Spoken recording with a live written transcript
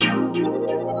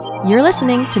You're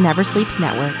listening to Never Sleeps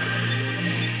Network.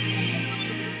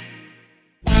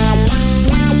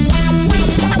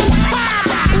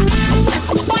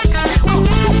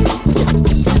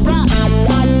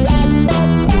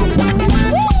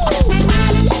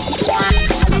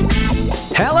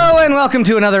 And welcome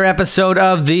to another episode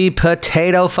of the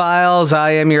Potato Files.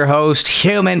 I am your host,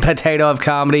 human potato of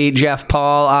comedy, Jeff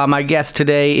Paul. My guest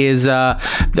today is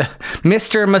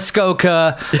Mr.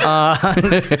 Muskoka.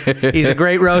 He's a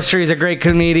great roaster. He's a great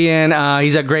comedian.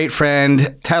 He's a great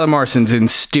friend. Tyler Morrison's in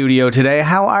studio today.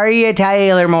 How are you,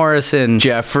 Tyler Morrison?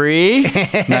 Jeffrey,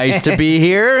 nice to be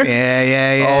here.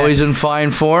 Yeah. Always in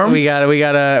fine form. We got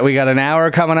an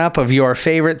hour coming up of your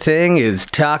favorite thing is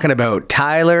talking about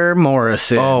Tyler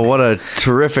Morrison. Oh, what a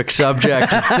terrific subject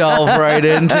to delve right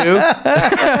into.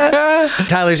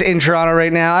 Tyler's in Toronto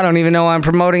right now. I don't even know why I'm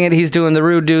promoting it. He's doing the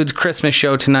Rude Dudes Christmas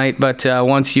show tonight, but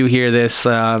once you hear this,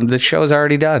 the show's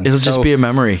already done. It'll just be a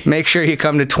memory. Make sure you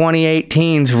come to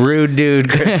 2018's Rude Dude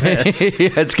Christmas. Yeah,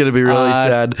 it's going to be really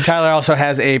sad. Tyler also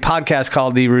has a podcast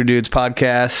called the Rude Dudes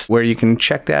Podcast, where you can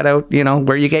check that out,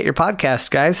 where you get your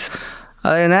podcast, guys.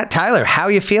 Other than that, Tyler, how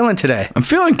are you feeling today? I'm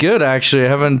feeling good, actually. I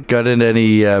haven't got into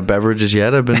any beverages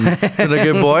yet. I've been a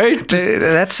good boy.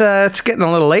 That's it's getting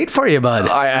a little late for you, bud.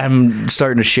 I'm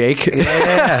starting to shake.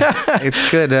 Yeah, it's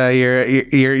good.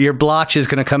 Your blotch is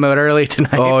going to come out early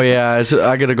tonight. Oh yeah,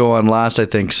 I got to go on last, I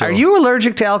think. So. Are you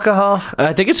allergic to alcohol?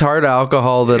 I think it's hard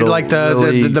alcohol that like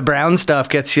the brown stuff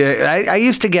gets you. I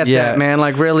used to get that, man.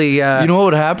 Like really. You know what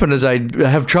would happen is I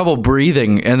have trouble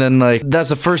breathing, and then that's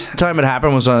the first time it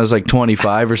happened was when I was like 25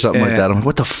 or something like that. I'm like,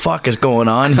 what the fuck is going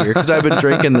on here? Because I've been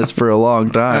drinking this for a long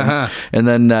time. And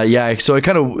then so I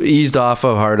kind of eased off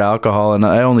of hard alcohol, and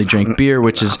I only drink beer,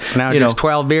 which is now just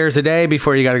 12 beers a day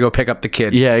before you got to go pick up the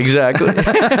kid. Yeah, exactly.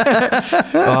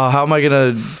 How am I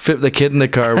gonna fit the kid in the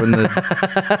car when the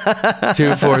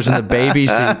 2-4's in the baby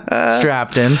seat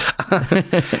strapped in?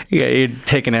 You're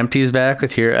taking empties back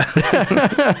with your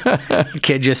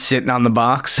kid just sitting on the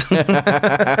box.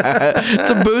 It's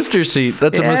a booster seat.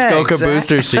 That's a Muskoka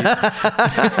booster seat.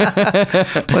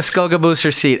 Muskoka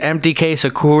booster seat. Empty case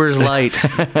of Coors Light.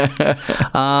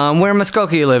 Where in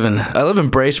Muskoka you living? I live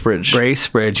in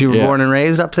Bracebridge. You were born and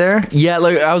raised up there? Yeah,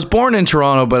 I was born in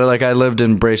Toronto, but I lived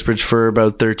in Bracebridge for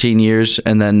about 13 years,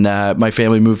 and then my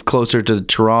family moved closer to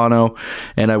Toronto,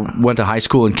 and I went to high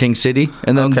school in King City,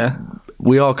 and then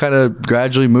we all kind of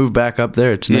gradually moved back up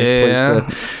there. It's a nice place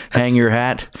to hang your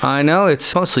hat. I know.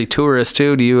 It's mostly tourists,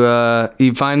 too. Do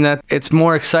you find that it's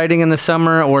more exciting in the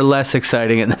summer or less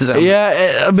exciting in the summer?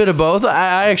 Yeah, a bit of both.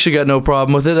 I actually got no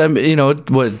problem with it.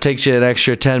 It takes you an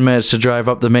extra 10 minutes to drive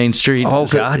up the main street. Oh,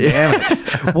 God damn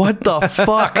it. What the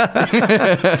fuck?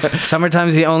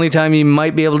 Summertime's the only time you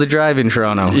might be able to drive in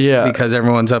Toronto. Yeah. Because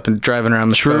everyone's up and driving around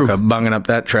Muskoka, bunging up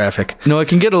that traffic. No, it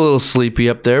can get a little sleepy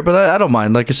up there, but I don't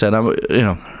mind. Like I said,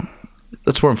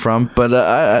 that's where I'm from, but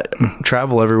I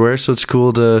travel everywhere, so it's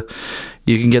cool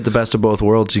you can get the best of both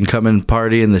worlds. You can come and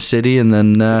party in the city and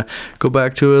then go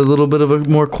back to a little bit of a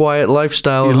more quiet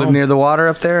lifestyle. You live near the water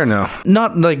up there or no?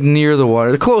 Not near the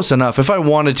water. Close enough. If I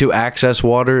wanted to access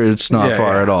water, it's not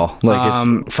far at all.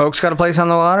 Folks got a place on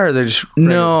the water, or they're just...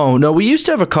 No. We used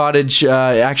to have a cottage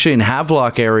actually in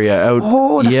Havelock area.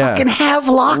 Fucking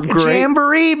Havelock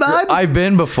Jamboree, bud. I've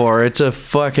been before. It's a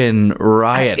fucking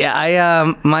riot.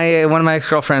 One of my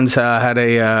ex-girlfriends had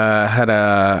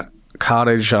a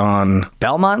cottage on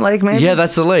Belmont Lake, maybe? Yeah,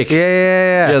 that's the lake.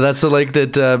 Yeah, that's the lake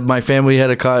that my family had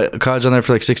a cottage on there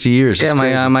for 60 years. Yeah,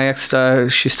 my ex,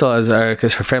 she still has,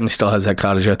 because her family still has that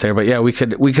cottage out there. But yeah, we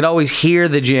could always hear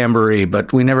the jamboree,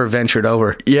 but we never ventured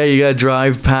over. Yeah, you gotta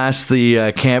drive past the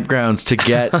campgrounds to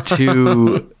get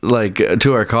to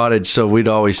to our cottage, so we'd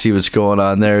always see what's going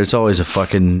on there. It's always a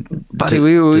fucking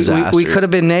disaster. We could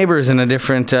have been neighbors in a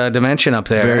different dimension up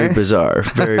there. Very bizarre.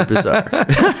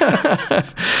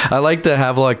 I like the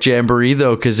Havelock Jamboree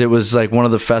though, because it was one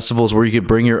of the festivals where you could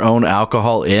bring your own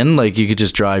alcohol in. You could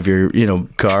just drive your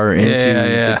car into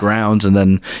the grounds, and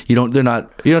then you don't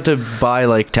have to buy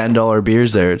 $10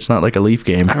 beers there. It's not like a Leaf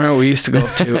game. I remember we used to go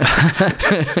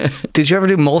to. Did you ever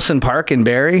do Molson Park in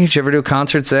Barrie? Did you ever do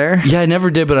concerts there? Yeah, I never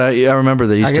did, but I remember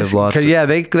they used to have lots.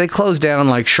 They closed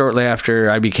down shortly after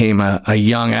I became a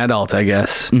young adult, I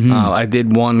guess. Mm-hmm. I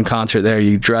did one concert there.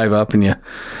 You drive up and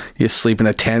you sleep in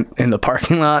a tent in the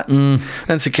parking lot.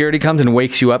 Then security comes and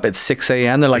wakes you up at 6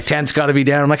 a.m. They're like, tent's got to be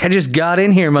down. I'm like, I just got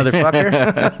in here,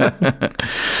 motherfucker.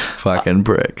 Fucking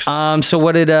pricks. So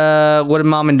what did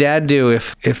mom and dad do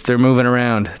if they're moving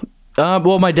around?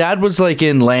 Well, my dad was like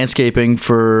in landscaping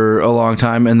for a long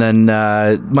time, and then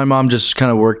my mom just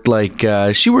kind of worked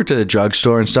she worked at a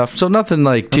drugstore and stuff. So nothing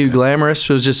like too glamorous.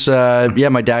 It was just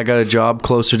my dad got a job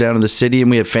closer down in the city,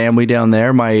 and we have family down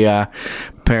there. My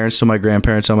parents, so my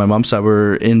grandparents on my mom's side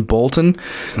were in Bolton.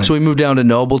 Nice. So we moved down to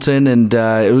Nobleton, and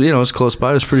it was close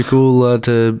by. It was pretty cool it's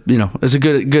a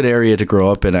good area to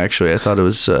grow up in, actually. I thought it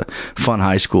was fun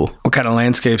high school. What kind of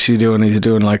landscapes are you doing? Is he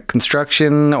doing like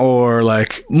construction or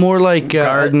like more like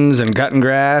gardens and cutting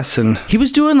grass? And he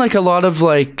was doing like a lot of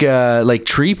like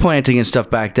tree planting and stuff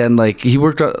back then. Like he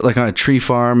worked like on a tree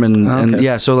farm and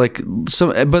yeah, so like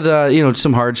some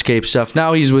some hardscape stuff.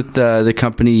 Now he's with the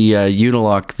company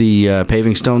Unilock, the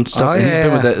paving stone stuff. He's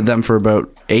been with them for about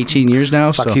 18 years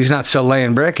now. Fuck, so he's not still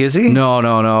laying brick, is he?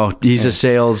 No. He's a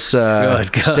sales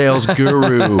sales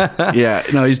guru. Yeah,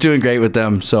 no, he's doing great with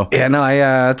them. So yeah, no,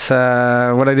 it's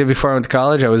what I did before I went to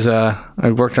college.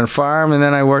 I worked on a farm, and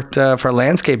then I worked for a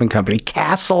landscaping company,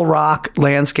 Castle Rock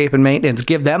Landscape and Maintenance.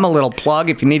 Give them a little plug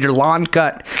if you need your lawn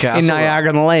cut in Niagara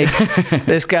on the Lake.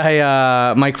 This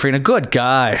guy, Mike Farina, good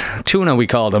guy, Tuna we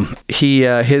called him.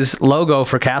 His logo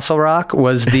for Castle Rock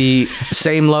was the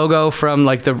same logo from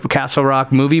like the Castle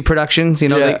Rock movie productions.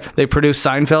 They produced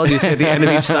Seinfeld. You see at the end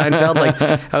of each Seinfeld, like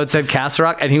how it said Castle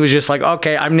Rock, and he was just like,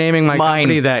 okay, I'm naming my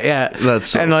company that. Yeah, that's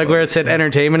so and like funny. Where it said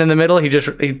entertainment in the middle, he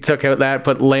took out that,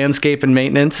 put landscape and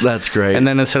maintenance. That's great. And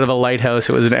then instead of a lighthouse,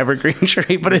 it was an evergreen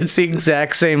tree, but it's the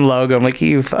exact same logo. I'm like,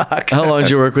 you fuck. How long did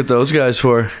you work with those guys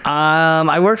for?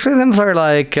 I worked with them for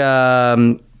like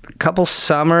a couple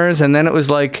summers, and then it was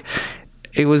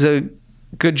a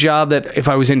good job that if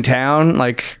I was in town,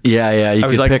 like you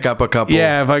could pick up a couple.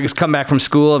 Yeah, if I just come back from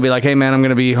school, I'd be like, hey man, I'm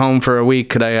gonna be home for a week.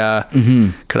 Could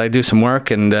I do some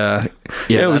work? And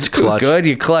it was good.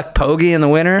 You collect pogie in the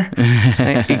winter.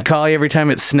 He'd call you every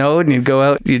time it snowed, and you'd go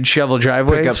out, you'd shovel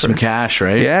driveways, pick up some cash,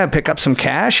 right? Yeah, pick up some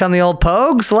cash on the old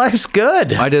pogues. Life's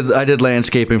good. I did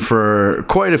landscaping for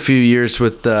quite a few years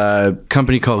with a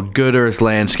company called Good Earth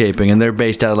Landscaping, and they're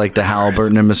based out of like the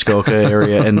Halliburton and Muskoka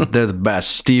area, and they're the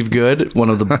best. Steve Good, one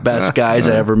of the best guys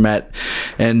I ever met,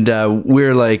 and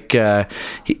we're like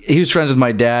he was friends with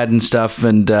my dad and stuff,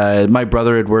 and my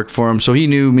brother had worked for him, so he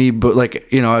knew me, but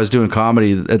I was doing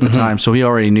comedy at the time, so he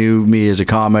already knew me as a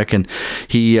comic, and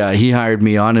he hired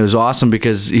me on. It was awesome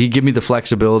because he gave me the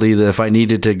flexibility that if I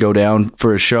needed to go down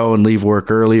for a show and leave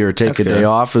work early or take a day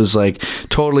off, it was like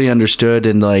totally understood,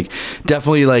 and like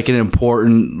definitely like an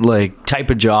important like type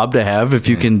of job to have if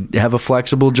you can have a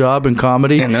flexible job in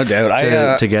comedy. Yeah, no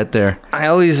doubt. To get there. I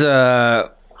always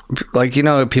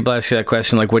people ask you that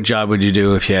question, like, what job would you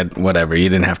do if you had whatever, you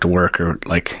didn't have to work, or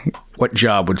like what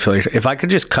job would fill your... If I could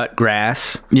just cut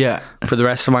grass for the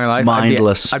rest of my life,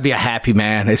 mindless, I'd be a happy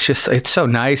man. It's so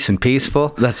nice and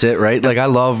peaceful. That's it, right? Like I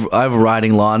have a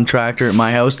riding lawn tractor at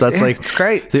my house. That's it's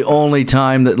great. The only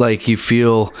time that like you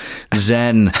feel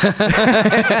zen.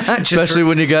 Especially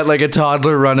when you got like a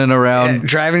toddler running around.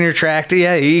 Driving your tractor,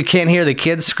 you can't hear the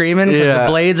kids screaming because the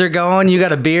blades are going. You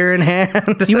got a beer in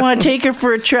hand. You want to take her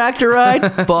for a tractor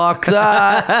ride? Fuck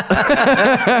that.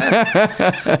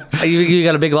 You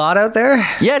got a big lot out there?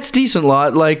 Yeah, it's a decent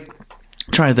lot. Like,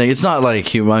 I'm trying to think, it's not like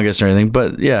humongous or anything,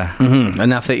 but yeah,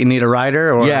 enough that you need a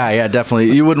rider. Or yeah,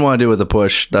 definitely. You wouldn't want to do it with a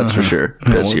push, that's for sure.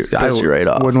 Piss you right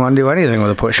off. Wouldn't want to do anything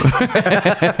with a push.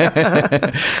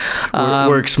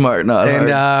 Work smart, not hard.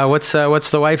 And what's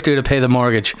the wife do to pay the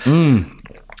mortgage?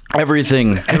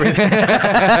 Everything.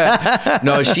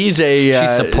 No, she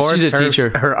supports she's a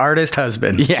teacher. Her artist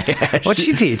husband. Yeah. What's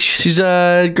she teach? She's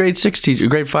a grade 6 teacher,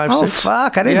 grade 5, 6. Oh,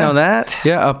 fuck. I didn't know that.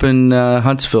 Yeah, up in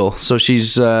Huntsville. So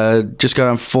she's just got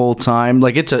on full time.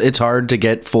 Like it's hard to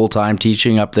get full time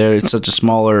teaching up there. It's such a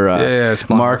smaller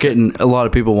market, and a lot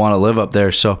of people want to live up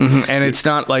there. So and it's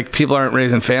not like people aren't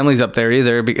raising families up there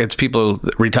either. It's people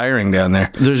retiring down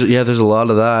there. There's a lot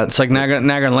of that. It's like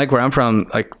Niagara Lake, where I'm from.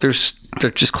 Like they're just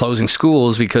closing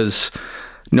schools because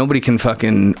nobody can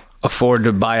fucking afford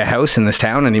to buy a house in this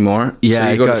town anymore. Yeah, so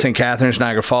you go to St. Catharines,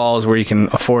 Niagara Falls, where you can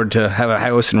afford to have a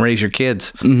house and raise your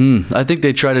kids. I think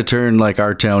they try to turn like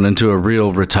our town into a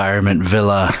real retirement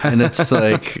villa, and it's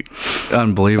like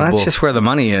unbelievable. Well, that's just where the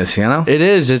money is, you know. It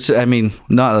is. It's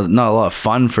not a lot of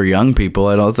fun for young people,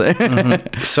 I don't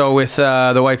think. So with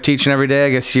the wife teaching every day, I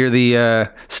guess you're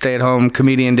the stay-at-home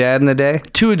comedian dad in the day.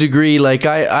 To a degree, like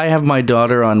I have my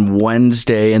daughter on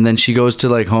Wednesday, and then she goes to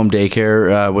like home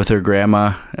daycare with her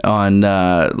grandma on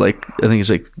I think it's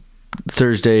like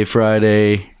Thursday,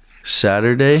 Friday,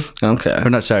 Saturday. Okay. Or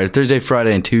not Saturday, Thursday,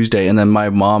 Friday, and Tuesday. And then my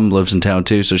mom lives in town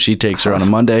too, so she takes her on a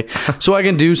Monday. So I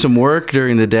can do some work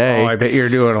during the day. Oh, I bet you're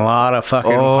doing a lot of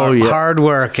fucking hard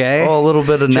work, eh? Oh, a little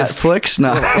bit of Netflix.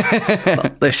 No.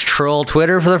 Let's troll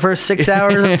Twitter for the first 6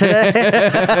 hours of today.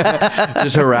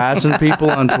 Just harassing people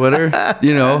on Twitter.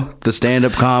 You know, the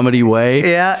stand-up comedy way.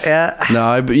 Yeah. No,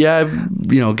 I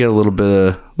get a little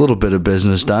bit of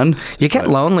business done. You get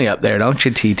lonely up there, don't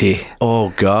you, TT? Oh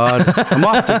God, I'm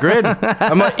off the grid.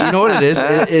 You know what it is?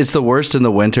 It's the worst in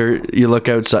the winter. You look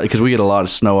outside because we get a lot of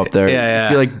snow up there. Yeah. I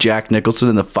feel like Jack Nicholson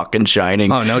in The fucking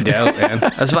Shining. Oh, no doubt, man.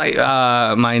 That's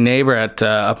my neighbor at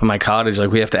up in my cottage.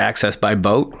 Like, we have to access by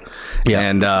boat. Yeah,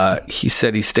 and he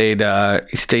said he stayed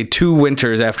 2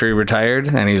 winters after he retired,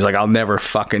 and he was like, "I'll never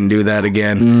fucking do that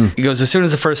again." He goes, as soon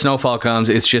as the first snowfall comes,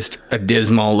 it's just a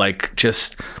dismal, like,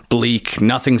 just bleak.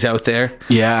 Nothing's out there.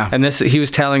 Yeah, and he was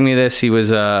telling me this. He was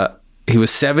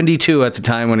 72 at the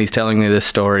time when he's telling me this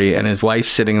story, and his wife's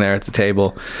sitting there at the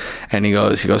table, and he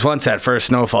goes, once that first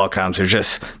snowfall comes, there's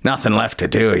just nothing left to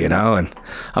do, you know, and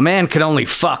a man can only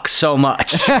fuck so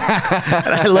much.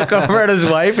 And I look over at his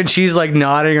wife, and she's like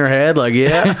nodding her head, like,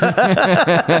 yeah.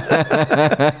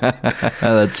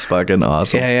 That's fucking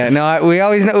awesome. Yeah. No, we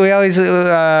always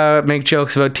make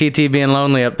jokes about TT being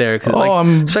lonely up there.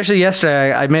 Especially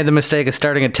yesterday, I made the mistake of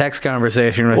starting a text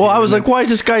conversation with you. I was like, why is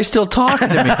this guy still talking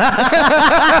to me?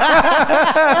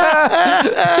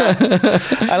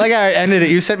 I like how I ended it.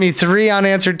 You sent me 3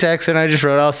 unanswered texts, and I just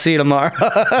wrote, "I'll see you tomorrow."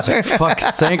 I was like, fuck,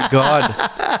 thank God.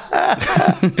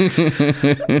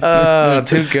 Oh,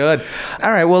 too good.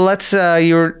 All right, well, let's.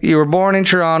 You were born in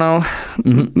Toronto,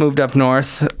 moved up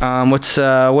north. What's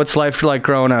life like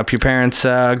growing up? Your parents,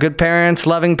 good parents,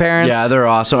 loving parents? Yeah, they're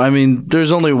awesome. I mean,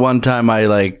 there's only one time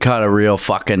I caught a real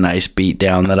fucking nice beat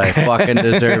down that I fucking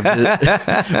deserved.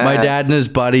 My dad and his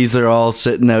buddies, they're all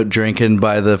sitting out drinking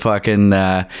by the fucking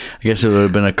I guess it would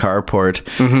have been a carport,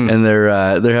 and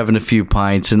they're having a few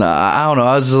pints, and I don't know,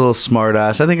 I was a little smart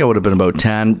ass. I think I would have been about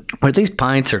 10. Are these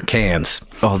pints or cans?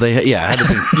 Oh, had to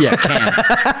be cans.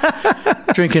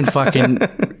 Drinking fucking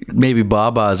maybe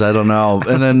Babas, I don't know.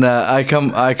 And then I come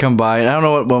by, and I don't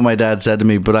know what my dad said to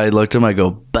me, but I looked at him, I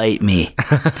go, "Bite me."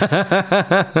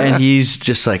 And he's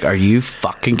just like, "Are you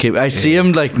fucking kidding?" I see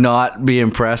him not be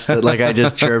impressed that I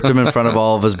just chirped him in front of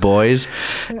all of his boys,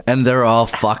 and they're all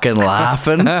fucking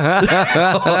laughing.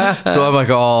 So I'm like,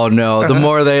 "Oh no, the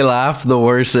more they laugh, the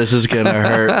worse this is gonna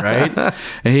hurt," right?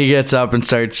 And he gets up and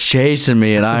starts chasing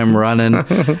me, and I'm running,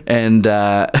 and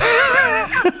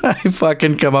I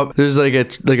fucking come up. There's like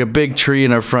a big tree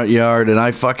in our front yard, and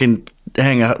I fucking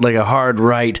hang out a hard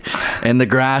right, and the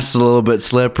grass is a little bit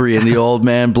slippery, and the old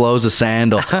man blows a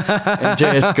sandal and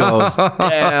just goes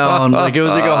down. It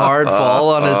was a hard fall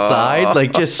on his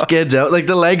side, just skids out.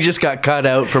 The leg just got cut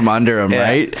out from under him,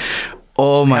 right?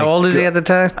 Oh my God. How old is he at the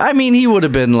time? I mean, he would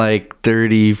have been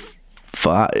 35.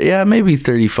 Yeah, maybe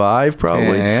 35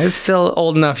 probably. Yeah, it's still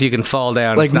old enough you can fall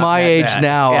down. My age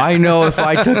now, I know if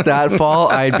I took that fall,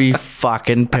 I'd be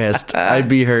fucking pissed. I'd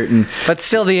be hurting. But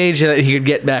still the age that he could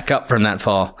get back up from that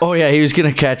fall. Oh yeah, he was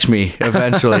gonna catch me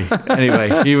eventually.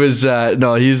 Anyway, he was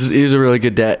he's a really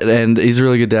good dad, and he's a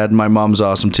really good dad, and my mom's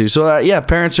awesome too. So yeah,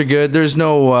 parents are good. There's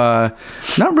no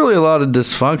not really a lot of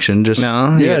dysfunction.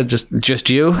 Just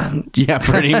you. Yeah,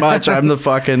 pretty much. I'm the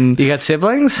fucking. You got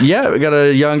siblings? Yeah, we got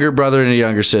a younger brother and a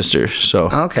younger sister. So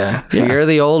okay, so you're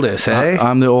the oldest, eh?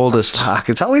 I'm the oldest. Oh, fuck,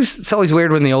 it's always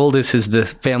weird when the oldest is the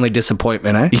family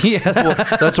disappointment, eh? Yeah, well,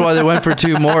 that's why they went for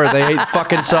 2 more. They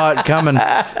fucking saw it coming.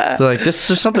 They're like, there's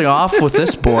something off with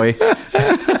this boy.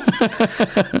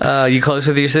 You close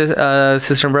with your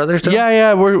sister and brother still?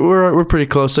 Yeah, we're pretty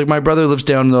close. My brother lives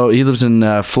he lives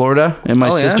in Florida, and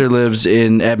my sister lives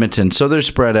in Edmonton, so they're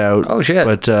spread out. Oh shit!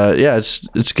 But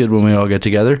it's good when we all get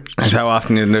together. How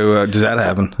often does that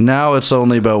happen? Now it's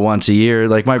only about once a year.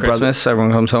 My Christmas,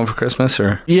 everyone comes home for Christmas,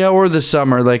 or or the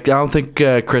summer. I don't think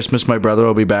Christmas my brother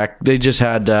will be back. They just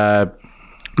had.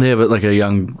 They have a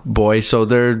young boy, so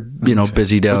they're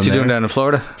busy down there. What's he doing down in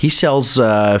Florida? He sells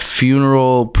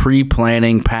funeral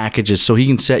pre-planning packages, so he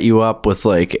can set you up with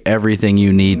everything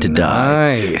you need to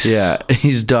die. Nice. Yeah,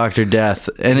 he's Dr. Death,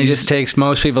 and he just takes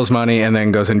most people's money and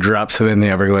then goes and drops it in the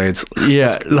Everglades.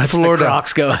 Yeah, lets Florida. The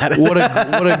Crocs go at it. What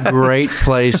a great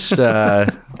place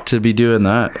to be doing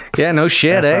that. Yeah, no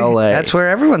shit, FLA. That's where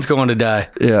everyone's going to die.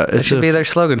 Yeah, it should be their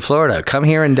slogan. Florida, come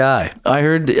here and die. I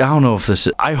heard. I don't know if this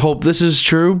is. I hope this is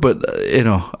true, but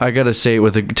I gotta say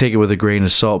take it with a grain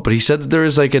of salt. But he said that there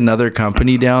was another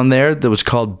company down there that was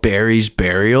called Barry's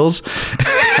Burials.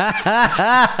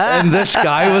 And this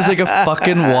guy was like a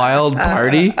fucking wild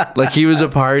party. Like he was a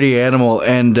party animal,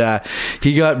 and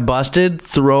he got busted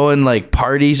throwing like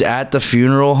parties at the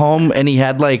funeral home, and he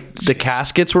had like the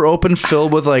caskets were open,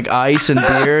 filled with like ice and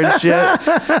beer and shit.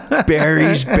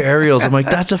 Barry's Burials. I'm like,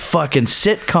 that's a fucking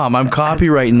sitcom. I'm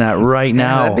copywriting that right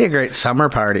now. That'd be a great summer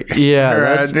party.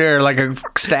 Yeah, or like a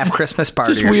staff Christmas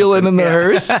party. Just wheeling in the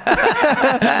hearse.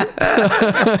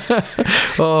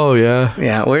 Oh yeah.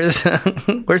 Yeah. Where's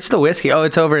the whiskey? Oh,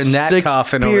 it's over in that 6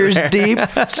 coffin. beers over there. deep,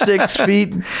 6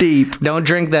 feet deep. Don't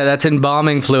drink that. That's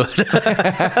embalming fluid.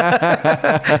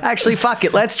 Actually, fuck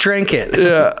it. Let's drink it.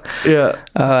 Yeah.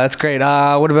 That's great.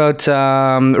 What about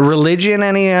religion?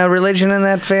 Any religion in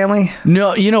that family?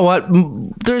 No, you know what?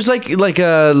 There's like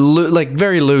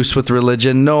very loose with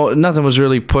religion. No, nothing was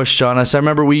really pushed on us. I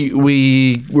remember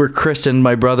we were christened.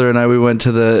 My brother and I. We went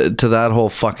to that whole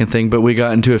fucking thing, but we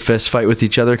got into a fist fight with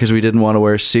each other because we didn't want to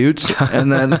wear suits.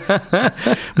 And then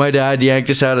my dad yanked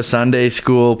us out of Sunday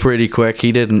school pretty quick.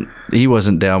 He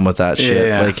wasn't down with that shit.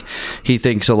 Yeah. Like he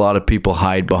thinks a lot of people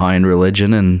hide behind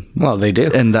religion, and well, they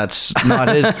do, and that's not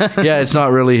his. Yeah, it's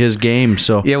not really his game.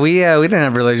 So yeah, we didn't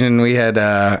have religion. We had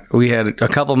a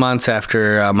couple months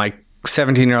after my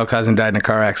 17-year-old cousin died in a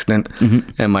car accident,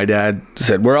 and my dad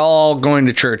said, "We're all going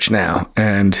to church now,"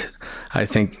 and I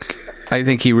think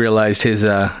he realized his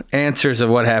answers of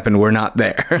what happened were not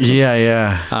there.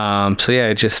 Yeah. So yeah,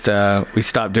 it just we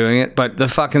stopped doing it. But the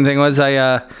fucking thing was,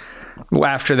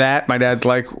 after that, my dad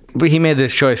he made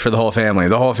this choice for the whole family.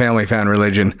 The whole family found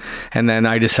religion, and then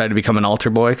I decided to become an altar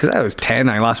boy because I was 10.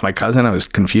 I lost my cousin. I was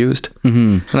confused,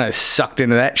 and I sucked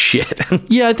into that shit.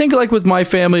 Yeah, I think like with my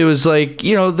family, it was like,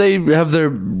 you know, they have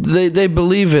they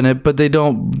believe in it, but they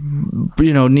don't,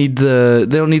 you know, need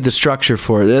the structure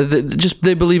for it.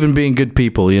 They believe in being good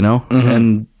people, you know,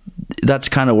 and that's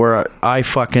kind of where I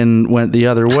fucking went the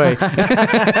other way.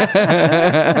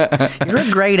 You're a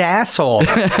great asshole.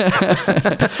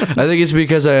 I think it's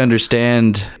because I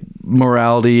understand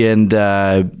morality and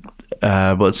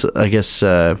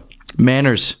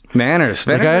manners. Manners.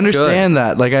 Like I understand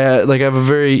that. Like I have a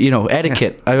very, you know,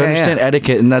 etiquette. I understand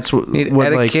etiquette, and that's what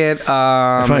etiquette.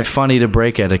 I find it funny to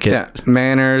break etiquette. Yeah,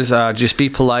 manners. Just be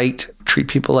polite. Treat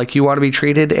people like you want to be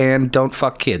treated, and don't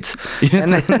fuck kids.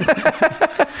 And then,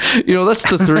 you know, that's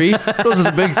the 3. Those are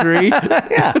the big 3.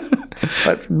 Yeah.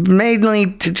 But mainly,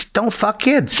 just don't fuck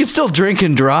kids. You can still drink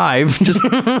and drive. Just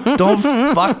don't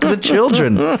fuck the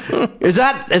children. Is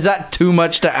that too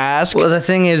much to ask? Well, the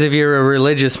thing is, if you're a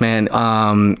religious man,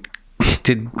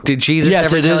 did Jesus? Yes,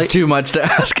 ever it is too much to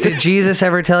ask. Did Jesus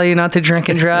ever tell you not to drink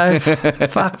and drive?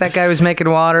 Fuck, that guy was making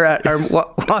water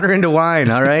into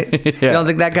wine. All right, yeah. You don't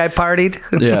think that guy partied?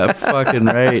 Yeah, fucking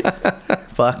right.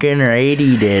 Fucking right,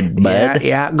 he did, bud.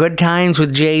 Yeah, good times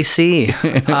with JC.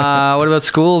 What about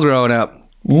school growing up?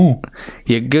 You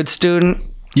a good student?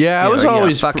 Yeah, I was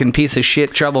always a fucking piece of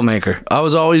shit troublemaker. I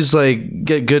was always like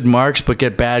get good marks but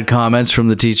get bad comments from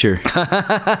the teacher.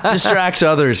 Distracts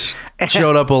others.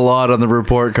 Showed up a lot on the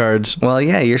report cards. Well,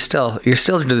 yeah, you're still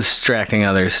distracting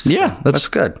others. So yeah, that's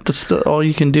good. That's all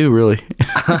you can do, really.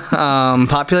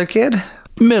 Popular kid?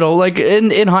 Middle, like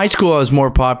in high school I was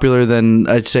more popular than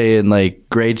I'd say in like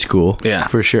grade school. Yeah,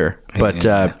 for sure. But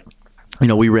you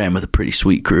know, we ran with a pretty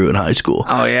sweet crew in high school.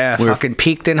 Oh, yeah. Fucking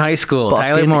peaked in high school.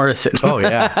 Tyler Morrison. Oh,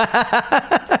 yeah.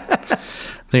 I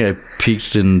think I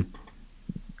peaked in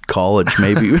college,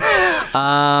 maybe.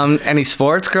 Any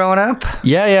sports growing up?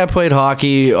 Yeah. I played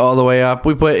hockey all the way up.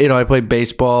 I played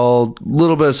baseball, a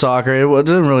little bit of soccer. I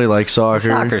didn't really like soccer.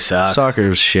 Soccer sucks. Soccer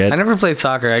was shit. I never played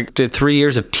soccer. I did 3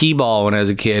 years of t-ball when I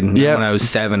was a kid. Yeah. When I was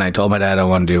 7, I told my dad I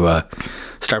wanted to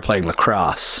start playing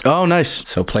lacrosse. Oh, nice.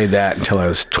 So played that until I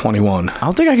was 21. I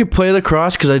don't think I could play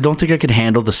lacrosse because I don't think I could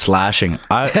handle the slashing.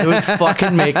 It would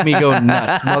fucking make me go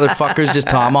nuts. Motherfuckers just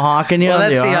tomahawking you. Well,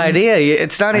 that's the idea.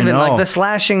 It's not even like the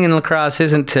slashing in lacrosse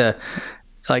isn't to...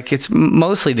 Like, it's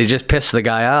mostly to just piss the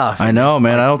guy off. I know,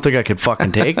 man. I don't think I could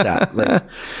fucking take that.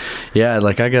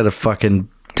 I got a fucking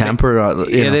temper.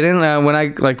 Yeah, they didn't.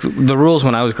 The rules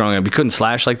when I was growing up, you couldn't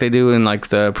slash like they do in like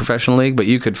the professional league, but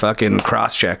you could fucking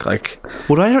cross check. Like,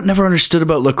 what I never understood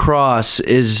about lacrosse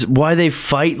is why they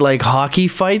fight like hockey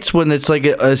fights when it's like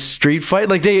a street fight.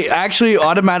 Like they actually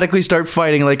automatically start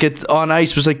fighting like it's on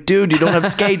ice. It was like, dude, you don't have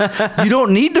skates. You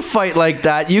don't need to fight like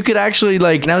that. You could actually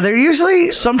like. Now they're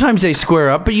usually sometimes they square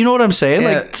up, but you know what I'm saying.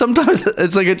 Yeah. Like sometimes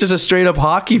it's like just a straight up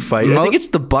hockey fight. I think it's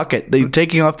the bucket. They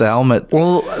taking off the helmet.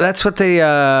 Well, that's what they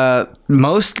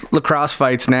most lacrosse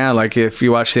fights now, like if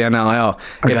you watch the NLL,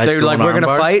 if guys they're like, throwing we're gonna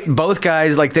arm bars? fight, both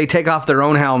guys like they take off their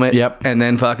own helmet. Yep. And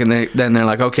then then they're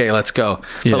like, okay, let's go.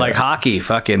 Yeah. But like hockey,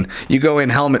 you go in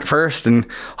helmet first and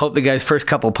hope the guy's first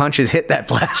couple punches hit that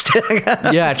plastic.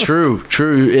 Yeah, true.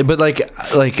 But like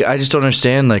I just don't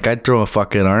understand. Like, I'd throw a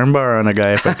fucking armbar on a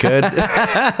guy if I could.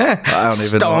 I don't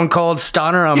even Stone know. cold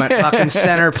stunner him at fucking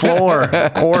center floor,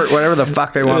 court, whatever the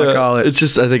fuck they want to call it. It's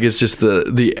just, I think it's just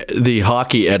the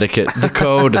hockey etiquette, the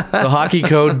code, the hockey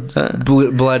code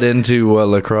bled into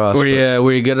lacrosse.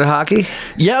 Were you good at hockey?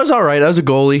 Yeah, I was all right. I was a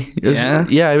goalie.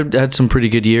 I had some pretty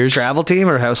good years. Travel team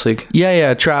or house league?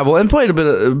 Yeah, travel, and played a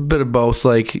bit of both.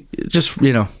 Like, just,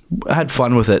 I had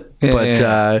fun with it.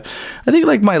 I think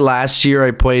like my last year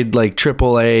I played like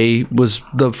AAA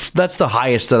that's the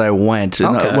highest that I went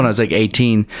when I was like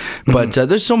 18. But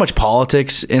there's so much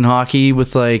politics in hockey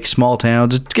with like small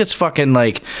towns. It gets fucking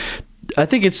like, I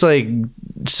think it's like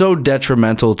so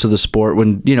detrimental to the sport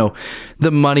when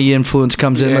the money influence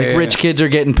comes in. Rich kids are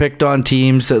getting picked on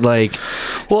teams that like,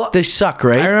 they suck,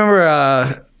 right? I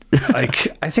remember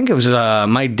I think it was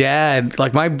my dad,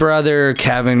 like my brother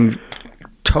Kevin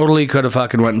totally could have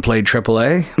fucking went and played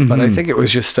AAA, but I think it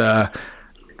was just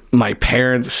my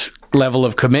parents' level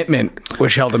of commitment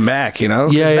which held him back,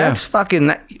 That's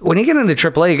fucking, when you get into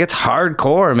AAA, it gets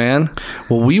hardcore, man.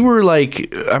 Well, we were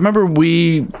like, I remember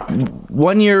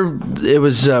one year it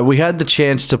was we had the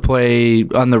chance to play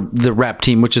on the rep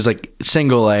team, which is like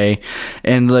single A,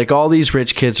 and like all these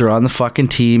rich kids are on the fucking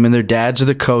team and their dads are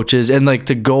the coaches, and like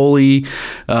the goalie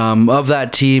of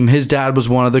that team, his dad was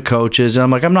one of the coaches, and I'm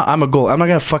like, I'm a goalie, I'm not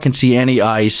gonna fucking see any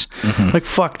ice. Like,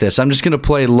 fuck this, I'm just gonna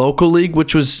play local league,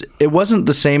 which it wasn't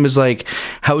the same as like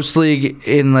house league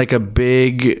in like a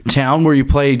big town where you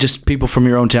play just people from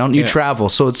your own town. You travel,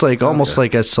 so it's like almost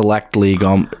like a select league,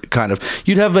 kind of.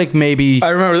 You'd have like maybe. I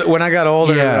remember when I got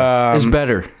older. It's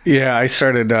better. Yeah, I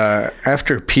started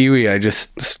after Pee Wee. I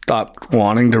just stopped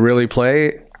wanting to really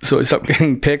play. So I stopped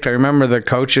getting picked. I remember the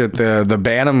coach at the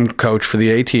Bantam coach for the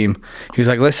A team. He was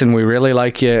like, "Listen, we really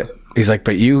like you." He's like,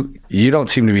 but you don't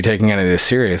seem to be taking any of this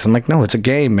serious. I'm like, no, it's a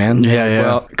game, man. Yeah.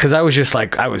 Well, because I was just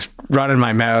like, I was running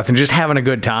my mouth and just having a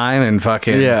good time and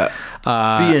fucking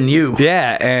being you.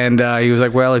 Yeah, and he was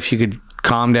like, well, if you could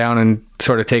calm down and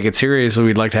sort of take it seriously,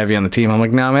 we'd like to have you on the team. I'm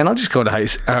like, no, man, I'll just go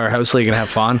to our house league and have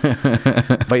fun.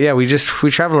 But yeah, we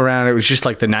traveled around. It was just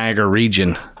like the Niagara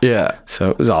region. Yeah.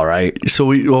 So it was all right.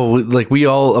 So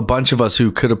a bunch of us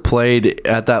who could have played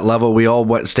at that level, we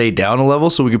all stayed down a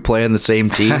level so we could play on the same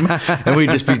team. And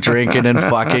we'd just be drinking and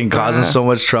fucking causing so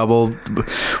much trouble.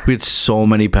 We had so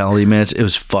many penalty minutes. It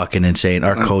was fucking insane.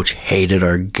 Our coach hated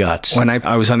our guts. When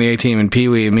I was on the A team in Pee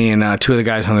Wee, me and two of the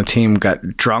guys on the team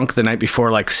got drunk the night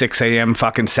before like 6 a.m.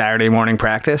 fucking Saturday morning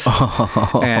practice.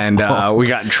 And we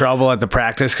got in trouble at the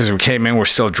practice because we came in, we're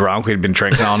still drunk. We'd been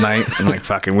drinking all night. And like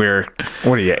fucking, what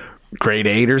are you, grade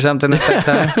 8 or something at that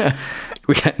time?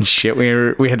 We got in shit.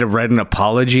 We had to write an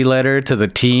apology letter to the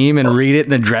team and read it in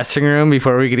the dressing room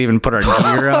before we could even put our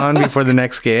gear on before the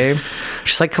next game.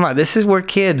 Just like, come on, we're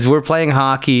kids. We're playing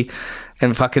hockey.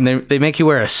 And fucking, they make you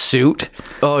wear a suit.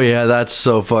 Oh yeah, that's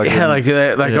so fucking. Yeah,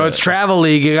 oh, it's travel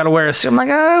league. You got to wear a suit. I'm like,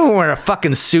 I don't wear a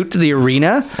fucking suit to the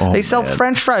arena. They sell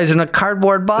French fries in a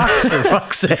cardboard box for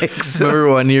fuck's sakes. Remember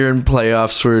one year in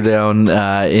playoffs, we were down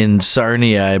in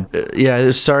Sarnia. Yeah, it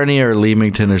was Sarnia or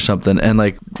Leamington or something, and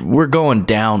like we're going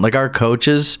down. Like our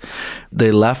coaches,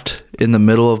 they left in the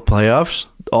middle of playoffs.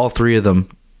 All three of them.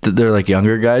 They're like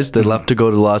younger guys. They left to go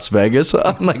to Las Vegas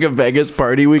on like a Vegas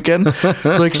party weekend.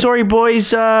 Like, sorry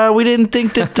boys, we didn't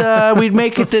think that we'd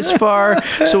make it this far,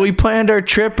 so we planned our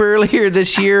trip earlier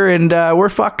this year, and we're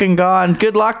fucking gone.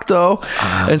 Good luck though.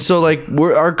 And so like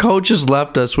our coaches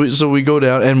left us, so we go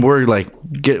down and we're like,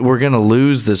 we're gonna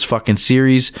lose this fucking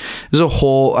series. There's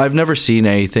I've never seen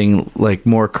anything like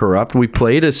more corrupt. We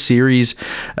played a series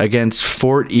against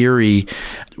Fort Erie.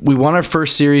 We won our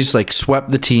first series, like swept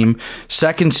the team.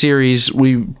 Second series,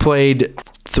 we played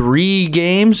 3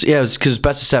 games. Yeah, it was because it's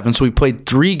best of 7. So we played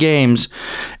 3 games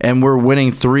and we're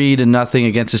winning 3-0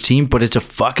 against this team. But it's a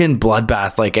fucking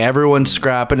bloodbath. Like everyone's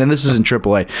scrapping, and this is in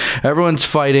AAA. Everyone's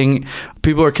fighting.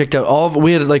 People are kicked out.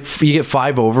 We had like, you get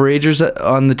 5 overagers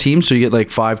on the team, so you get like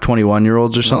 5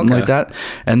 21-year-olds or something like that.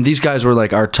 And these guys were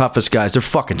like our toughest guys. They're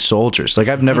fucking soldiers. Like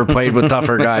I've never played with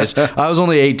tougher guys. I was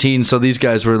only 18, so these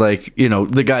guys were like,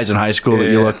 the guys in high school that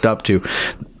you looked up to.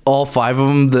 All 5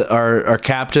 of them, our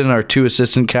captain, our 2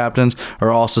 assistant captains,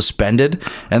 are all suspended,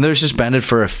 and they're suspended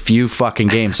for a few fucking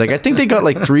games. Like I think they got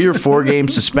like 3 or 4 game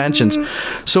suspensions.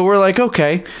 So we're like,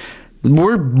 okay,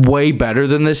 we're way better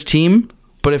than this team.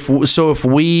 But if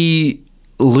we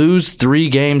lose 3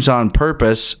 games on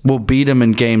purpose, we'll beat them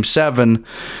in game 7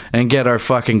 and get our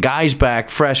fucking guys back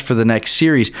fresh for the next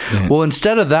series. Yeah. Well,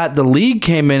 instead of that, the league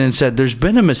came in and said, there's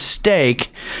been a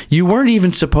mistake. You weren't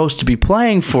even supposed to be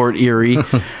playing Fort Erie.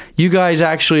 You guys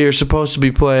actually are supposed to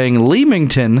be playing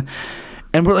Leamington.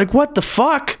 And we're like, what the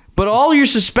fuck? But all your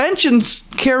suspensions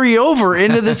carry over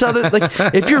into this other... Like,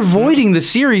 if you're voiding the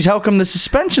series, how come the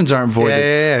suspensions aren't voided?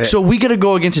 Yeah. So we got to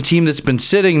go against a team that's been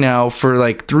sitting now for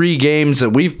like 3 games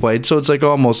that we've played. So it's like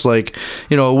almost like,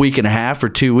 a week and a half or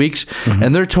 2 weeks. Mm-hmm.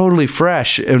 And they're totally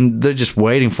fresh. And they're just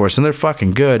waiting for us. And they're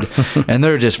fucking good. And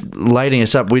they're just lighting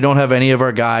us up. We don't have any of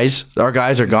our guys. Our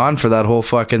guys are gone for that whole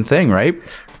fucking thing, right?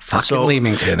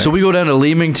 Leamington. So we go down to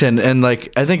Leamington, and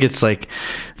like I think it's like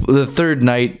the 3rd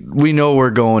night. We know we're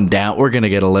going down. We're gonna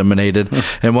get eliminated.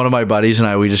 And one of my buddies and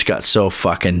I, we just got so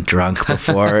fucking drunk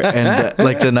before, and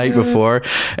like the night before,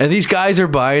 and these guys are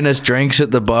buying us drinks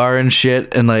at the bar and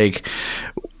shit, and like.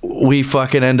 We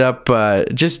fucking end up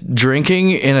just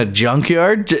drinking in a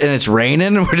junkyard, and it's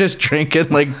raining, and we're just drinking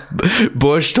like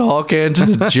Busch tall cans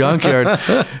in a junkyard.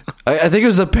 I think it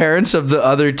was the parents of the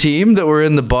other team that were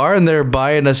in the bar, and they're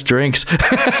buying us drinks.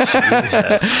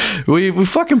 We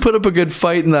fucking put up a good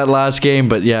fight in that last game,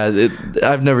 but yeah,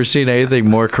 I've never seen anything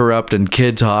more corrupt in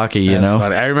kids hockey. That's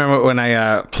funny. I remember when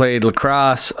I played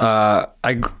lacrosse. I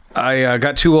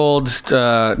got too old.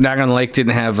 Nagon Lake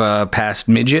didn't have past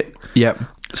midget. Yep.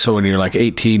 So when you're like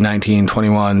 18, 19,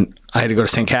 21, I had to go to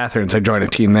St. Catharines. I joined a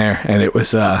team there, and it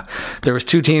was there was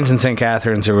 2 teams in St.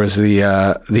 Catharines. There was the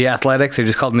Athletics. They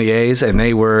just called them the A's, and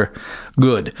they were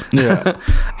good. Yeah.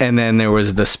 And then there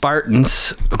was the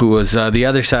Spartans, who was the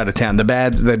other side of town,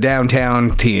 the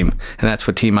downtown team, and that's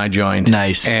what team I joined.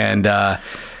 Nice. And I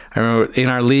remember in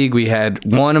our league we had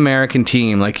one American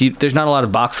team. Like there's not a lot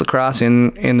of box lacrosse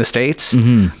in the States.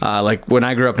 Mm-hmm. Like when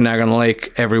I grew up in Nagon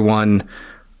Lake, everyone.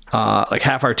 Like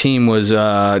half our team was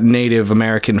Native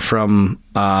American from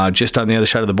just on the other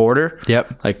side of the border.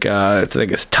 Yep. Like it's like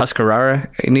it's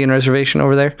Tuscarora Indian Reservation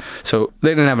over there. So they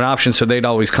didn't have an option, so they'd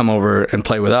always come over and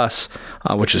play with us,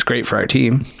 which is great for our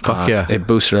team. Fuck yeah. It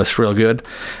boosted us real good.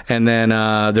 And then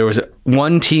there was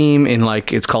one team in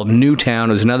it's called Newtown.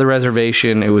 It was another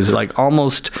reservation. It was like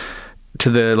almost to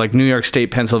the like New York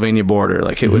State Pennsylvania border.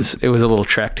 Like it was a little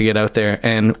trek to get out there.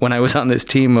 And when I was on this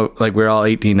team, like we were all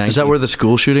 18, 19. Is that where the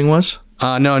school shooting was?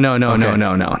 No,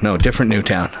 different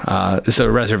Newtown. It's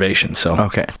a reservation. So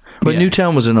okay, but yeah.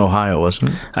 Newtown was in Ohio,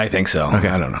 wasn't it? I think so. Okay,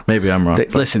 I don't know. Maybe I'm wrong.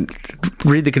 Listen,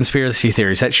 read the conspiracy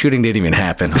theories. That shooting didn't even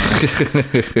happen.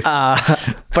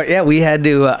 But yeah, we had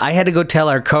to. I had to go tell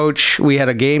our coach we had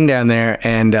a game down there,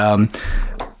 and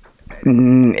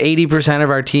 80% of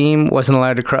our team wasn't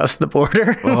allowed to cross the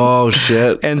border. Oh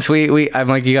shit! And so I'm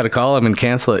like, you got to call him and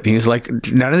cancel it. And he's like,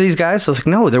 none of these guys. I was like,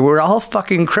 no, we're all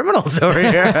fucking criminals over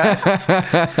here.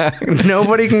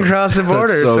 Nobody can cross the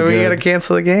border, so we got to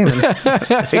cancel the game. And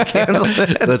they canceled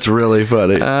it. That's really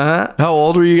funny. Uh-huh. How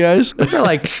old were you guys? We were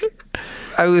like,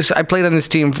 I played on this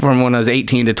team from when I was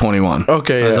 18 to 21.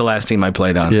 Okay, that was the last team I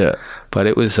played on. Yeah, but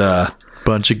it was.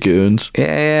 Bunch of goons.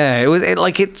 Yeah.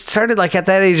 It started like at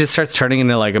that age, it starts turning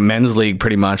into like a men's league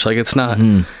pretty much. Like it's not,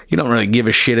 you don't really give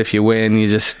a shit if you win.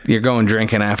 You're going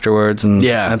drinking afterwards. And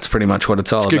yeah, that's pretty much what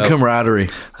it's all about. It's good camaraderie.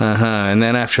 And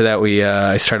then after that,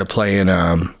 I started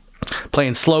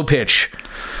playing slow pitch.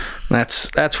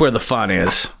 That's where the fun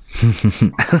is.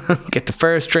 Get the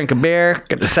first, drink a beer.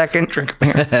 Get the second, drink a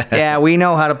beer. Yeah, we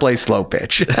know how to play slow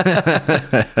pitch.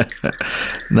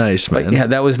 Nice, man. But yeah,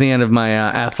 that was the end of my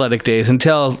athletic days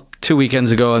until 2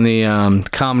 weekends ago in the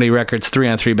Comedy Records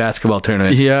 3-on-3 basketball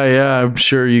tournament. Yeah, I'm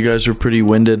sure you guys were pretty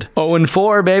winded.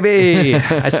 0-4, baby.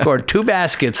 I scored 2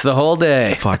 baskets the whole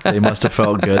day. Fuck, they must have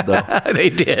felt good though. They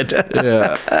did.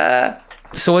 Yeah.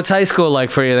 So what's high school like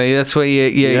for you? That's where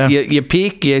you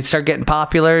peak, you start getting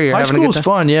popular. High school was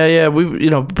fun. Yeah. We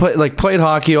played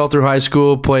hockey all through high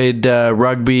school. Played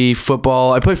rugby,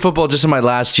 football. I played football just in my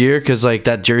last year because like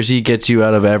that jersey gets you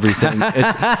out of everything.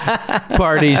 It's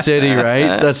Party City,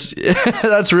 right?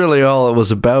 That's really all it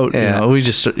was about. Yeah. We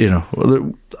just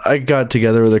I got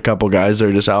together with a couple guys that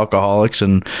are just alcoholics,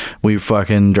 and we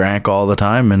fucking drank all the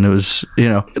time. And it was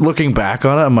looking back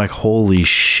on it, I'm like, holy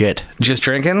shit. Just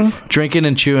drinking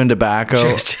and chewing tobacco.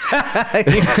 You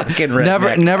fucking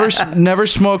redneck. never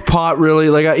smoked pot really.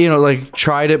 Like I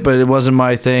tried it, but it wasn't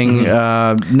my thing.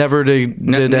 Mm-hmm.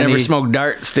 Never smoked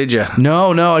darts, did you?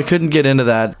 No, I couldn't get into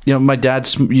that. My dad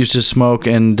used to smoke,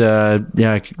 and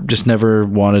I just never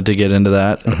wanted to get into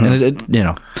that. Mm-hmm.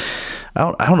 And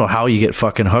I don't know how you get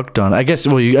fucking hooked on it. I guess,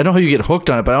 I know how you get hooked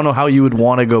on it, but I don't know how you would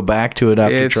want to go back to it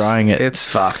after trying it. It's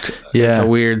fucked. Yeah. It's a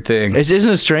weird thing.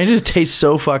 Isn't it strange? It tastes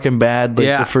so fucking bad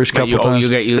the first couple times. You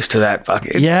get used to that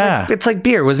fucking. It's like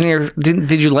beer. Wasn't your?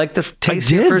 Did you like the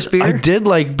taste of your first beer? I did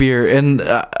like beer, and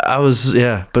I was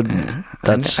but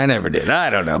that's I never did. I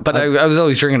don't know, but I was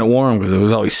always drinking it warm because it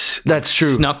was always that's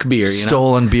true. Snuck beer.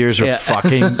 Stolen beers are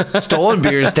fucking stolen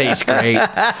beers taste great.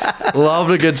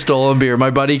 Loved a good stolen beer. My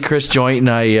buddy Chris Joint and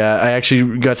I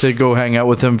actually got to go hang out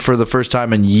with him for the first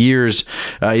time in years.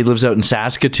 He lives out in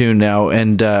Saskatoon now,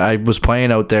 and I was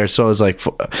playing out there, so I was like,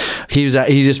 he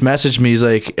just messaged me. He's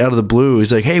like, out of the blue,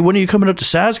 he's like, hey, when are you coming up to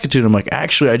Saskatoon? I'm like,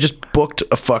 actually, I just booked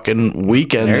a fucking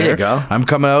weekend there. You go. I'm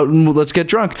coming out and let's get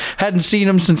drunk. Hadn't seen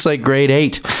him since like grade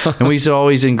 8, and we used to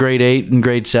always in grade 8 and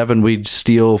grade 7 we'd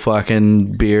steal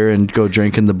fucking beer and go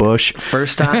drink in the bush.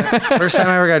 First time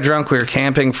I ever got drunk, we were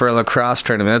camping for a lacrosse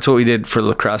tournament. That's what we did for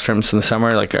lacrosse tournaments in the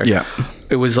summer.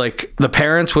 It was like the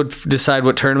parents would decide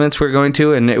what tournaments we were going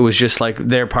to, and it was just like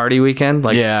their party weekend.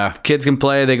 Like kids can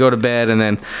play, they go to bed, and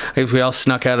then we all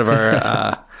snuck out of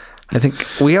our. I think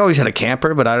we always had a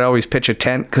camper, but I'd always pitch a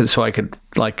tent so I could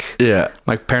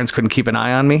my parents couldn't keep an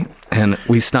eye on me, and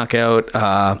we snuck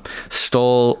out,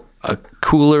 stole a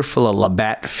cooler full of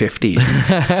Labatt 50 and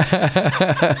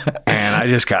I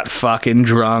just got fucking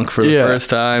drunk for the first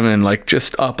time and like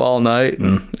just up all night,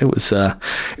 and it was a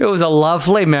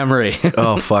lovely memory.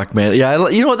 Oh fuck, man.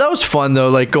 You know what, that was fun though,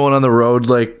 like going on the road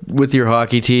like with your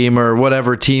hockey team or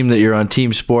whatever team that you're on,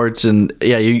 team sports, and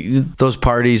those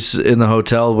parties in the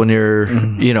hotel when you're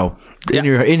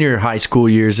in your high school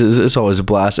years is always a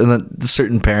blast, and then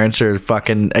certain parents are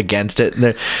fucking against it,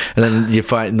 and then you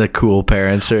find the cool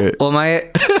parents are. Well,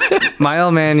 my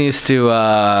old man used to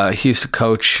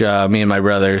coach me and my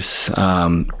brothers,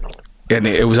 and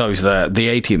it was always the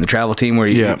A team, the travel team, where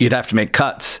you'd have to make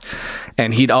cuts,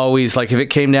 and he'd always, like, if it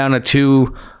came down to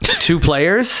two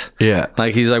players,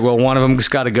 like he's like, well, one of them's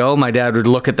got to go. My dad would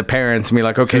look at the parents and be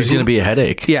like, okay, who's going to be a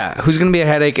headache? Yeah, who's going to be a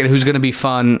headache and who's going to be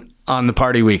fun on the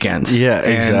party weekends? Yeah,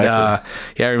 exactly.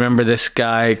 And I remember this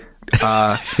guy.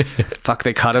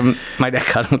 They cut him. My dad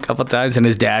cut him a couple times, and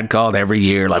his dad called every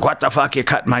year, like, "What the fuck you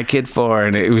cutting my kid for?"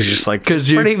 And it was just like, this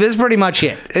is pretty much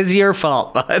it. It's your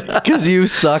fault because you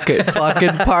suck at fucking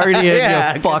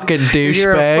partying. You fucking douchebag.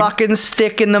 You're a fucking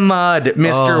stick in the mud,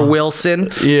 Mr. Wilson.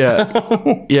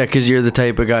 Because you're the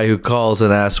type of guy who calls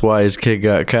and asks why his kid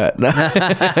got cut. But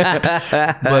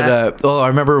I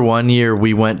remember one year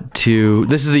we went to.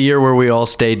 This is the year where we all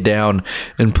stayed down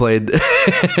and played.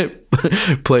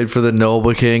 Played for the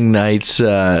Noble King Knights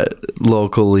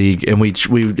local league, and we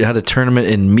had a tournament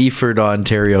in Meaford,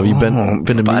 Ontario. You've been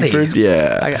to Meaford?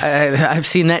 Yeah, I've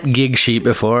seen that gig sheet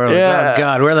before. Like, oh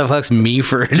God, where the fuck's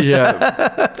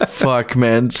Meaford? Fuck,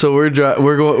 man. So we're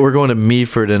going to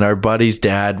Meaford, and our buddy's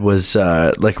dad was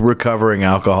like recovering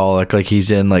alcoholic, like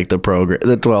he's in like the program,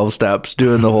 the 12 steps,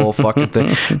 doing the whole fucking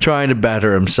thing, trying to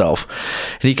better himself.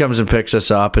 And he comes and picks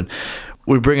us up, and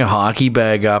we bring a hockey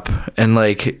bag up, and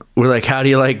like we're like, how do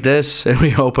you like this? And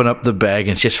we open up the bag,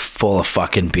 and it's just full of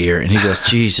fucking beer. And he goes,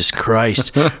 Jesus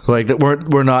Christ. Like,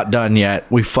 we're not done yet.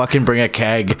 We fucking bring a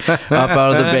keg up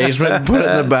out of the basement and put it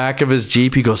in the back of his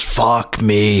Jeep. He goes, fuck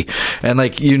me. And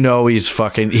like, he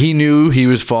knew he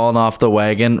was falling off the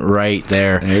wagon right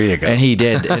there. There you go. And he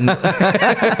did. And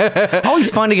always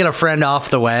fun to get a friend off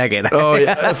the wagon. Oh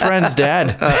yeah, a friend's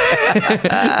dad.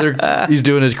 He's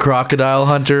doing his crocodile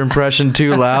hunter impression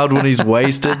too loud when he's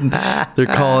wasted, and they're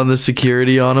calling the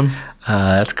security on him.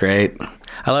 That's great.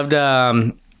 I loved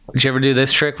did you ever do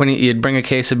this trick when you'd bring a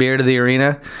case of beer to the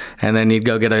arena, and then you'd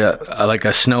go get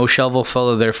a snow shovel full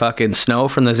of their fucking snow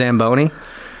from the Zamboni?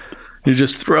 You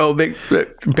just throw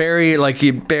bury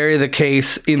the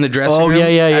case in the dressing room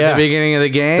at the beginning of the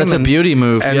game. That's a beauty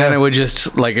move. And then it would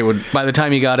just, like, by the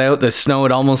time you got out, the snow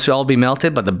would almost all be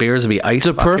melted, but the beers would be ice. It's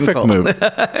a perfect cold. move.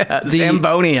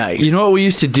 Zamboni ice. You know what we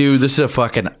used to do? This is a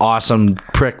fucking awesome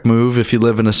prick move. If you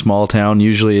live in a small town,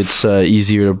 usually it's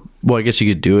easier to. Well, I guess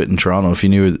you could do it in Toronto if you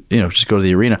knew, just go to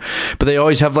the arena. But they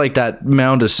always have like that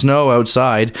mound of snow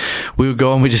outside. We would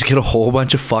go and we just get a whole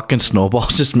bunch of fucking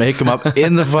snowballs, just make them up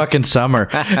in the fucking summer.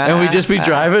 And we'd just be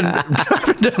driving down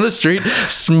the street,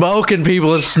 smoking people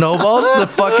with snowballs. The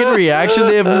fucking reaction,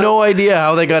 they have no idea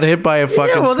how they got hit by a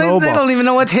fucking snowball. They don't even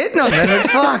know what's hitting them. And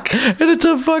fuck. And it's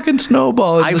a fucking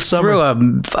snowball in the summer. I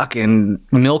threw a fucking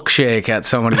milkshake at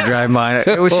somebody driving by.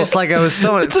 It was just like I was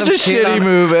so. It's such a shitty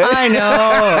move, eh? I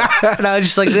know. And I was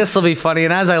just like, this will be funny.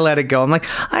 And as I let it go, I'm like,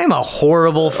 I am a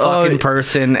horrible fucking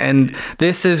person, and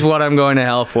this is what I'm going to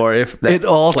hell for if that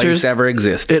place ever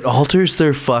existed. It alters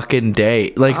their fucking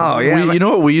day. Like, yeah, you know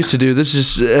what we used to do? This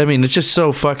is, I mean, it's just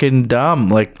so fucking dumb.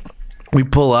 Like, we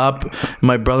pull up,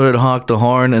 my brother would honk the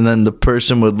horn, and then the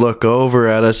person would look over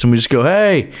at us, and we just go,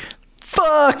 hey,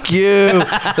 fuck you,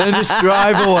 then just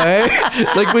drive away.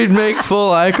 Like, we'd make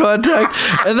full eye contact,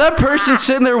 and that person's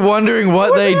sitting there wondering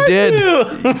what they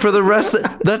did for the rest of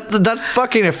that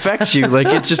fucking affects you. Like,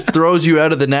 it just throws you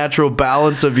out of the natural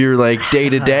balance of your, like,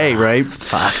 day-to-day, right?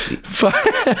 Fuck. You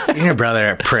and your brother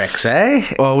are pricks,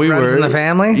 eh? Well, we Runs were in the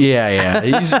family. Yeah.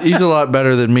 He's a lot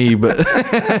better than me, but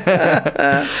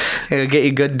He'll get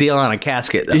you a good deal on a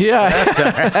casket, though. yeah, That's all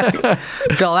right.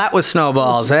 Fill that with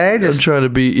snowballs, eh? I'm trying to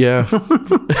be, yeah.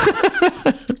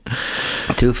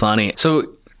 Too funny.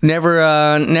 So never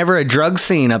a drug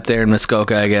scene up there in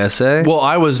Muskoka, I guess, eh? Well,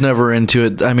 I was never into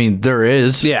it. I mean, there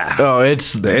is. Yeah. Oh,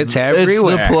 it's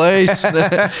everywhere. It's the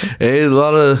place. Hey, a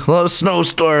lot of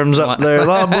snowstorms up there. A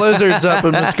lot of blizzards up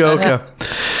in Muskoka.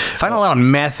 Find a lot of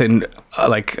meth in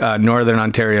northern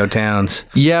Ontario towns.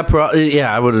 Yeah,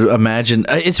 I would imagine.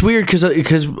 It's weird because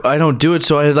I don't do it,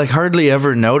 so I like hardly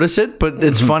ever notice it. But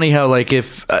it's funny how like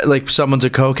if like someone's a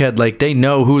cokehead, like they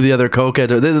know who the other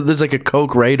cokeheads are. There's like a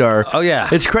coke radar. Oh yeah,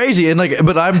 it's crazy. And like,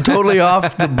 but I'm totally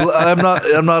off. I'm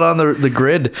not on the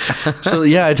grid. So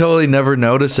yeah, I totally never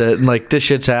notice it. And like this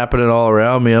shit's happening all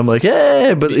around me. I'm like,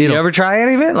 hey, but you know, ever try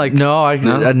any of it? Like no, I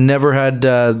never had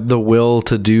the will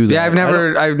to do that. Yeah,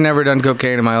 I've never done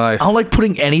cocaine in my life. I don't like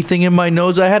putting anything in my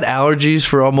nose. I had allergies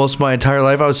for almost my entire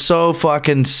life. I was so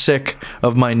fucking sick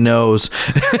of my nose.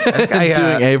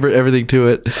 Doing everything to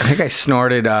it. I think I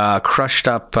snorted crushed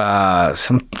up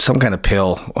some kind of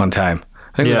pill one time.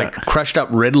 I think it was like crushed up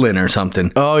Ritalin or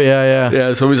something. Oh, yeah.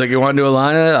 Yeah, so he's like, you want to do a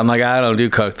line of it? I'm like, I don't do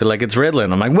coke. They're like, it's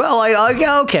Ritalin. I'm like, well,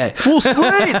 yeah, okay. Well, sweet.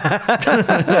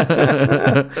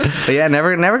 But yeah,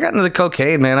 never got into the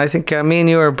cocaine, man. I think me and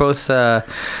you are both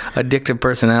addictive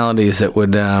personalities that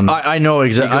would I know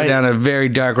exactly. Go down a very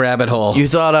dark rabbit hole. You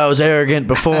thought I was arrogant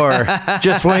before.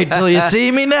 Just wait till you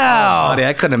see me now. Buddy,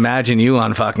 I couldn't imagine you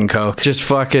on fucking coke. Just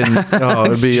fucking,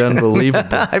 it'd be unbelievable.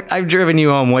 I've driven you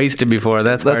home wasted before.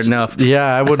 That's hard enough. Yeah,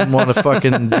 I wouldn't want to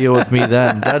fucking deal with me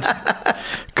then. That's,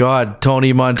 God,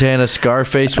 Tony Montana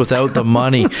Scarface without the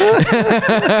money.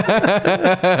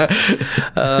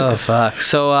 Oh, fuck.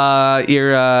 So,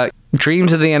 your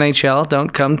dreams of the NHL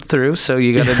don't come through, so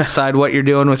you got to decide what you're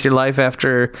doing with your life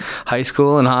after high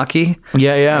school and hockey.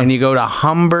 Yeah. And you go to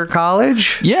Humber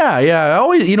College? Yeah. I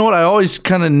always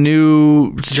kind of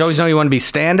knew. Did you always know you wanted to be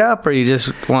stand-up, or you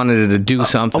just wanted to do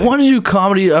something? I wanted to do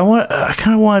comedy. I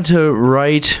kind of wanted to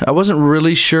write. I wasn't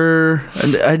really sure.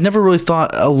 I'd never really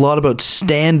thought a lot about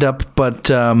stand-up,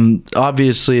 but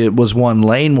obviously it was one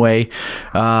lane way.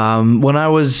 When I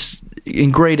was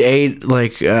in grade 8,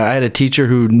 like I had a teacher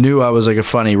who knew I was like a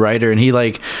funny writer, and he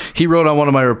wrote on one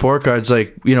of my report cards,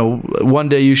 like, you know, one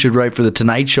day you should write for the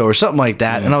Tonight Show or something like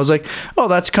that. And I was like, oh,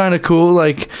 that's kind of cool.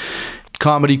 Like,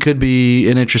 comedy could be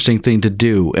an interesting thing to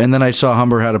do. And then I saw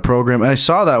Humber had a program, and I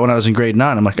saw that when I was in grade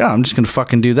 9. I'm like, oh, I'm just gonna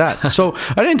fucking do that. So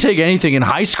I didn't take anything in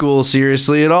high school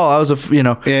seriously at all. I was like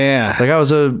I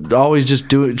was always just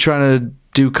trying to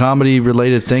do comedy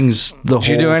related things the whole time.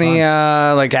 Did you do any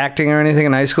like acting or anything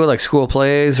in high school, like school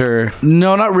plays or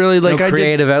no, not really. Like no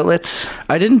creative outlets?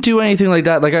 I didn't do anything like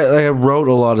that. Like I wrote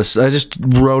I just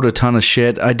wrote a ton of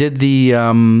shit. I did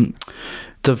the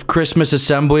Christmas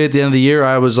assembly at the end of the year.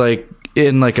 I was like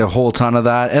in like a whole ton of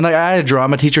that, and I had a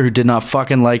drama teacher who did not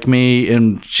fucking like me,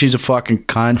 and she's a fucking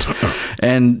cunt.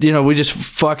 And you know, we just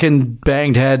fucking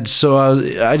banged heads. So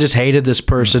I just hated this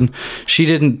person. She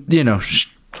didn't, you know,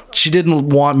 she didn't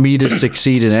want me to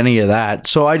succeed in any of that,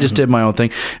 so I just did my own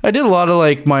thing. I did a lot of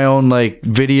like my own like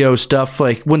video stuff.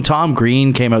 Like when Tom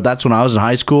Green came out, that's when I was in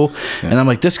high school, and I'm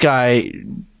like, this guy,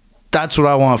 that's what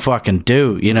I want to fucking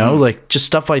do, you know, like just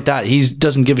stuff like that. He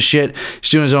doesn't give a shit. He's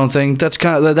doing his own thing. That's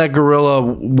kind of that guerrilla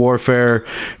warfare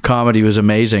comedy was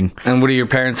amazing. And what do your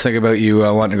parents think about you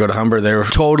wanting to go to Humber? They were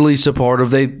totally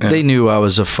supportive. They knew I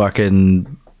was a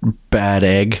fucking bad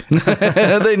egg.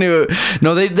 They knew.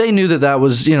 No, they knew that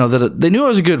was, you know, that they knew I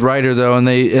was a good writer though, and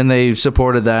they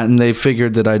supported that, and they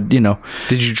figured that I'd, you know.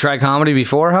 Did you try comedy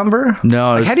before Humber?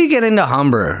 No. Like, how do you get into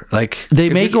Humber? Like,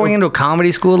 if you're going into a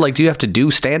comedy school, like, do you have to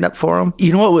do stand up for them?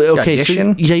 You know what? Okay,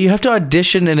 audition? So, yeah, you have to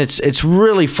audition, and it's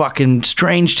really fucking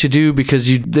strange to do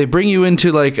because they bring you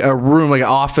into like a room, like an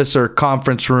office or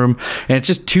conference room, and it's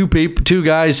just two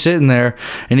guys sitting there,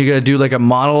 and you got to do like a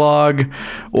monologue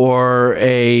or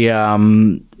a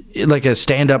like a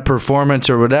stand-up performance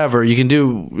or whatever. You can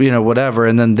do, whatever,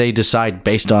 and then they decide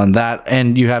based on that,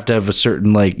 and you have to have a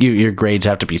certain, like, your grades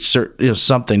have to be certain,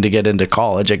 something to get into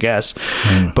college, I guess.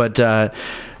 But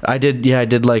I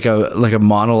did like a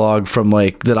monologue from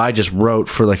like that I just wrote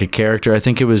for like a character. I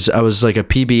think I was like a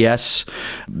PBS,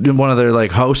 one of their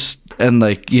like hosts, and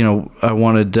like,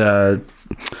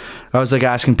 I was like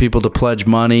asking people to pledge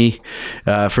money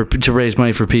to raise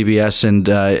money for PBS, and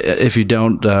if you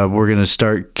don't, we're gonna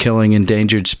start killing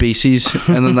endangered species.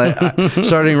 And then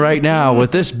starting right now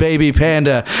with this baby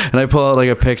panda, and I pull out like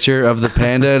a picture of the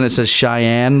panda, and it says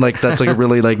Cheyenne, like that's like a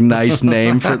really like nice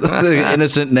name for the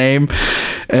innocent name.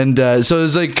 And so it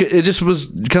was like, it just was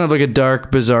kind of like a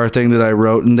dark, bizarre thing that I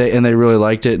wrote, and they really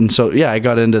liked it, and so yeah, I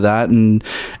got into that. And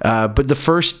but the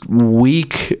first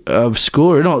week of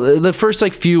school, or no, the first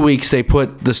like few weeks, they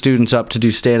put the students up to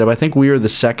do stand-up. I think we were the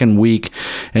second week,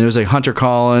 and it was like Hunter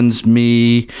Collins,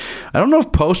 me. I don't know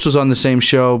if Post was on the same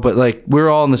show, but like we were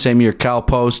all in the same year. Cal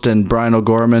Post and Brian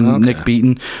O'Gorman, Nick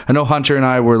Beaton. I know Hunter and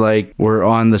I were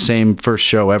on the same first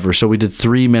show ever, so we did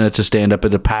 3 minutes of stand-up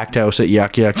at a packed house at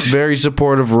Yuck Yuck. Very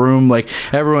supportive room, like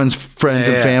everyone's friends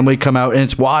and family come out, and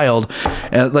it's wild.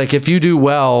 And like if you do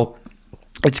well,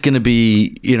 it's going to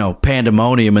be,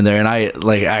 pandemonium in there. And I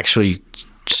like actually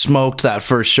smoked that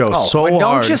first show so hard.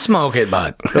 Don't you smoke it,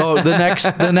 bud.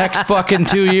 The next fucking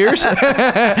 2 years.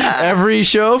 Every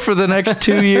show for the next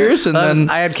 2 years. And then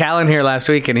I had Cal in here last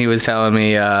week, and he was telling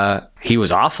me he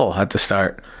was awful at the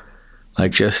start.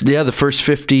 Like just the first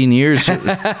 15 years.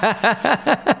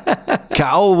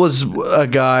 Cal was a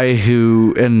guy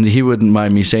who, and he wouldn't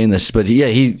mind me saying this, but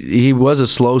he was a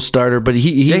slow starter, but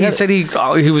he said he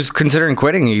was considering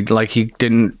quitting. He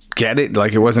didn't get it,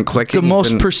 like it wasn't clicking. The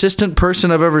most persistent person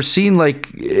I've ever seen,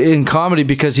 like in comedy,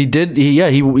 because he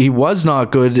was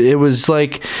not good. It was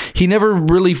like he never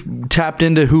really tapped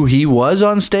into who he was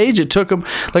on stage. It took him,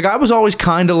 like I was always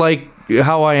kind of like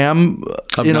how I am,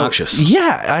 obnoxious.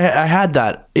 I had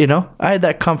that, I had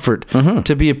that comfort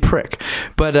to be a prick.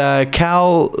 But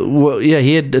Cal,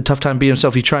 he had a tough time being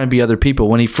himself. He tried to be other people.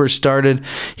 When he first started,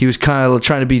 he was kind of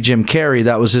trying to be Jim Carrey.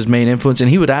 That was his main influence, and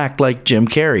he would act like Jim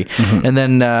Carrey. And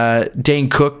then Dane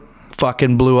Cook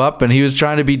fucking blew up, and he was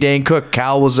trying to be Dane Cook.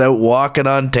 Cal was out walking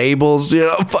on tables,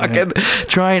 fucking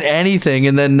trying anything.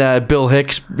 And then Bill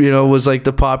Hicks, was like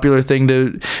the popular thing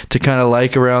to kind of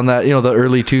like around that, the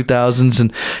early 2000s.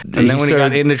 And then when he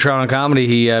got into Toronto comedy,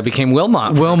 he became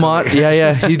Wilmot.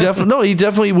 Yeah. He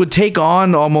definitely would take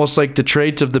on almost like the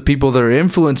traits of the people that are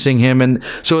influencing him. And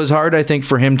so it was hard, I think,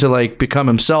 for him to like become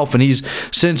himself. And he's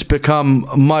since become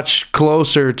much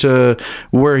closer to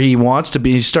where he wants to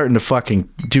be. He's starting to fucking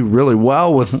do really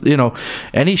well with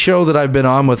any show that I've been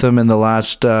on with him in the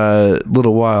last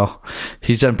little while.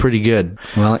 He's done pretty good.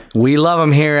 Well, we love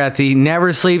him here at the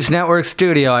Never Sleeps Network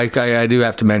studio. I do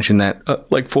have to mention that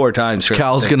like 4 times.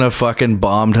 Cal's gonna fucking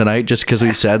bomb tonight just because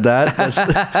we said that.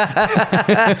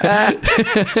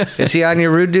 Is he on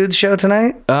your Rude Dudes show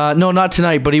tonight? No, not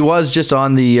tonight, but he was just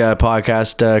on the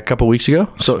podcast a couple weeks ago.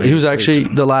 So he was actually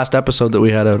the last episode that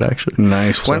we had out, actually.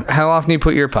 Nice. How often do you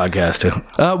put your podcast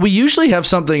to? We usually have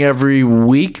something every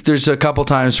week. There's a couple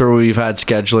times where we've had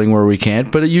scheduling where we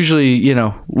can't, but it usually,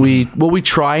 what we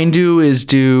try and do is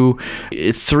do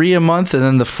 3 a month, and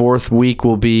then the 4th week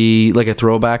will be like a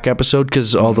throwback episode,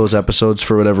 because all those episodes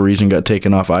for whatever reason got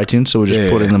taken off iTunes, so we're just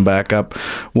putting them back up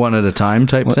one at a time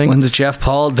type thing. When's Jeff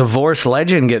Paul divorce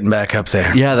legend getting back up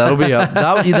there? Yeah, that'll be up.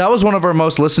 That was one of our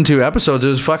most listened to episodes. It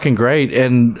was fucking great,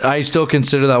 and I still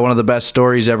consider that one of the best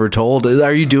stories ever told.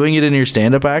 Are you doing it in your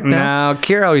stand-up act now? No,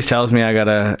 Kira always tells me I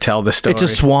gotta tell the story. It's a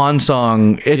swan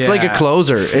song. It's like a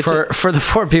closer. For the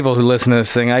 4 people who listen to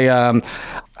this thing,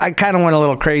 I kind of went a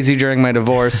little crazy during my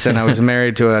divorce, and I was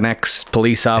married to an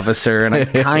ex-police officer, and I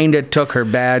kind of took her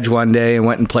badge one day and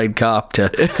went and played cop to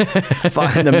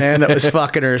find the man that was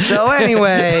fucking her. So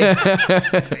anyway,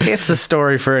 it's a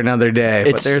story for another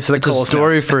day. But there's the cool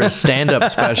story for a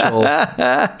stand-up special.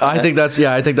 I think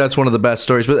that's one of the best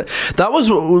stories. But that was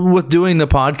with doing the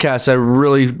podcast. I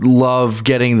really love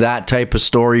getting that type of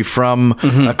story from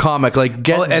a comic. Like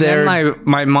then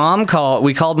my mom called.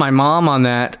 We called my mom on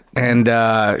that.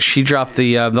 And she dropped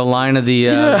the line of the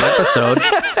episode.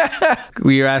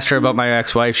 We asked her about my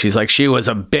ex-wife. She's like, she was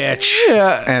a bitch.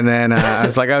 Yeah. And then I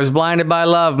was like, I was blinded by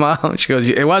love, Mom. She goes,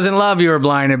 it wasn't love you were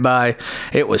blinded by.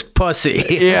 It was pussy.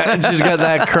 Yeah. And she's got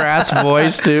that crass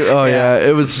voice too. Oh yeah.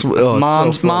 It was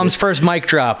mom's first mic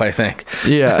drop, I think.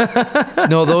 Yeah.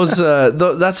 No, those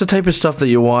that's the type of stuff that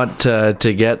you want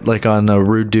to get like on a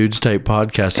Rude Dudes type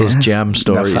podcast. Those gem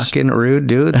stories. The fucking Rude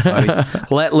Dudes, buddy.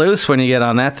 Let loose when you get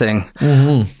on that thing.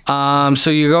 So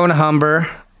you're going to Humber,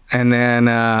 and then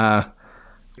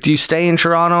Do you stay in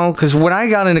Toronto? Because when I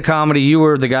got into comedy, you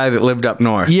were the guy that lived up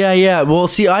north. Yeah. Well,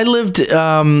 see, I lived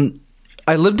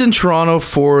in Toronto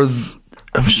for.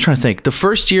 I'm just trying to think. The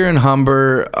first year in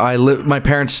Humber, my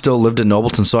parents still lived in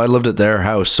Nobleton, so I lived at their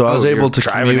house. So I was able to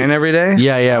driving commute in every day.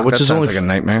 Yeah, Oh, which that is sounds only like a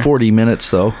nightmare. 40 minutes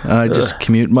though. And I just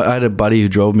commute. I had a buddy who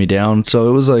drove me down, so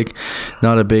it was like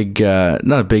not a big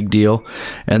deal.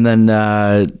 And then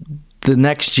the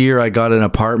next year, I got an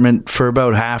apartment for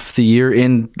about half the year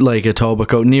in like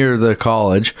Etobicoke near the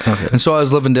college, and so I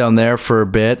was living down there for a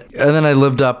bit. And then I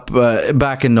lived up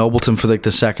back in Nobleton for like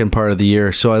the second part of the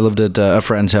year. So I lived at a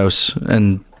friend's house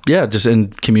and. Yeah,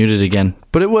 and commuted again.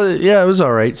 But it was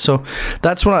all right. So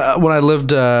that's when I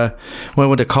lived when I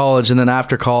went to college, and then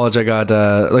after college I got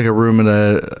like a room in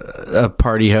a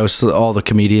party house. All the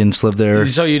comedians lived there.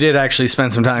 So you did actually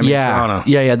spend some time in Toronto.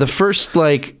 Yeah. The first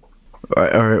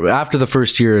or after the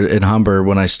first year in Humber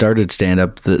when I started stand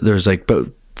up, there's like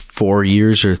about 4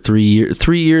 years or 3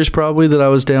 years probably that I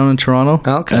was down in Toronto.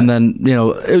 Okay. And then,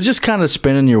 it was just kind of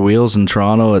spinning your wheels in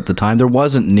Toronto at the time. There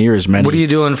wasn't near as many. What are you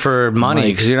doing for money?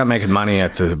 Because you're not making money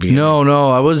at the beginning. No.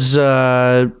 I was...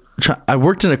 I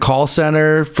worked in a call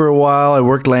center for a while. I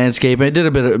worked landscaping. I did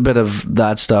a bit of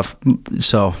that stuff.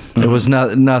 So it was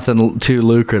nothing too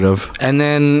lucrative. And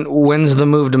then when's the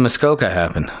move to Muskoka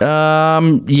happen?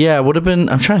 Yeah, it would have been...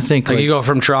 I'm trying to think. Like you go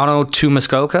from Toronto to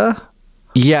Muskoka?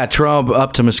 Yeah, Toronto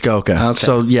up to Muskoka. Okay.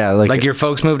 So yeah, like your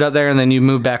folks moved up there, and then you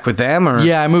moved back with them, or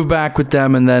yeah, I moved back with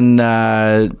them, and then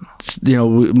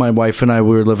my wife and I,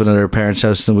 we were living at her parents'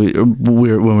 house, and we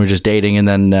were when we were just dating, and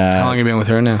then how long have you been with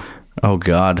her now? Oh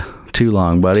God, too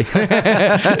long, buddy.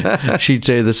 She'd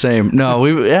say the same. No, I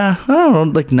don't know,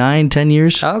 like 9-10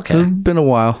 years. Okay, it's been a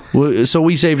while. So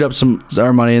we saved up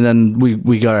our money, and then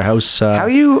we got our house. How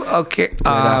you okay?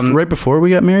 Right before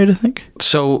we got married, I think.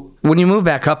 So when you move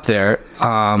back up there,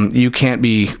 you can't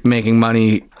be making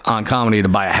money on comedy to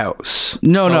buy a house.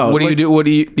 No. What do you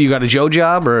do? You got a Joe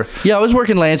job or? Yeah, I was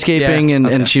working landscaping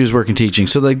and she was working teaching.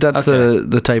 So like that's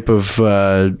the type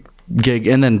of gig,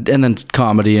 and then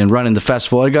comedy and running the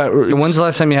festival. When's the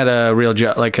last time you had a real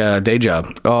job, like a day job?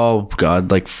 Oh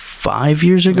God, like 5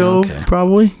 years ago,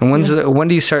 probably. And when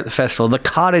do you start the festival? The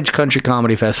Cottage Country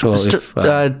Comedy Festival.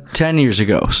 10 years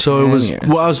ago. So it was.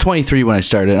 Well, I was 23 when I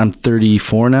started. I'm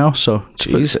 34 now. So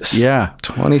Jesus,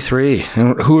 23.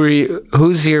 And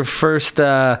who's your first?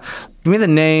 Give me the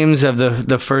names of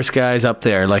the first guys up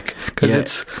there, like because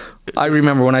it's. I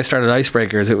remember when I started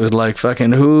Icebreakers, it was like,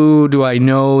 fucking, who do I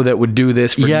know that would do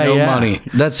this for no money?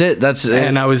 That's it.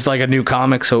 And I was like a new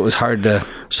comic, so it was hard to...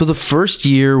 So the first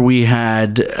year we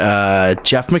had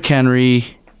Jeff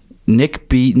McHenry, Nick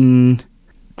Beaton...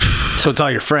 So it's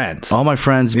all your friends? All my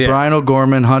friends. Yeah. Brian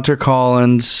O'Gorman, Hunter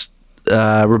Collins,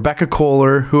 Rebecca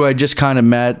Kohler, who I just kind of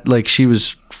met. Like, she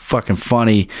was fucking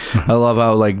funny. I love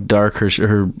how, like, dark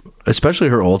her especially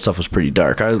her old stuff was pretty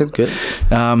dark.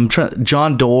 John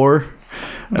Doerr,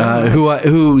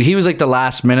 who he was like the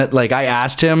last minute. Like I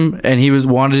asked him, and he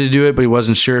wanted to do it, but he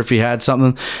wasn't sure if he had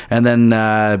something. And then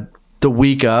the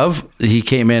week of, he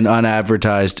came in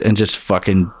unadvertised and just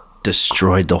fucking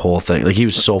destroyed the whole thing. Like he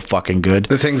was so fucking good.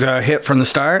 The thing's a hit from the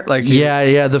start. Like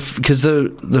because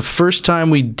the first time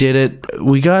we did it,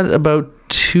 we got about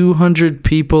 200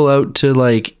 people out to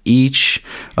like each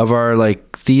of our like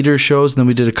theater shows, and then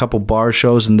we did a couple bar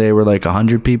shows, and they were like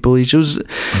 100 people each. It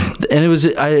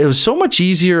was so much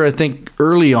easier, I think,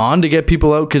 early on to get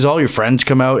people out because all your friends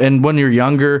come out, and when you're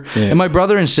younger, and my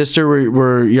brother and sister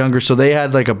were younger, so they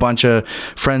had like a bunch of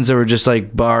friends that were just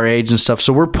like bar age and stuff.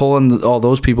 So we're pulling all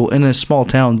those people in a small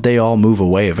town. They all move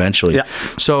away eventually. Yeah.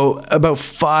 So about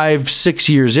 5-6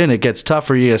 years in, it gets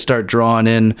tougher. You got to start drawing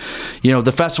in.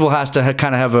 The festival has to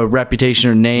kind of have a reputation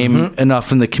or name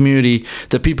enough in the community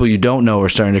that people you don't know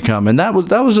are starting to come, and that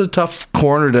was a tough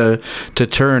corner to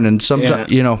turn. And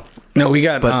sometimes No, we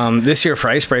got this year for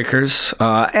Icebreakers,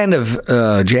 end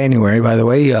of January, by the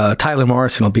way. Tyler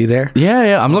Morrison will be there.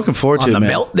 Yeah, I'm looking forward to it, on the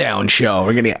man. Meltdown show.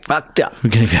 We're gonna get fucked up. We're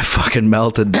gonna get fucking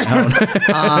melted down.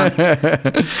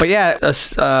 But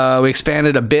yeah, we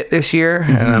expanded a bit this year,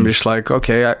 and I'm just like,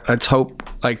 okay, let's hope.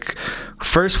 Like,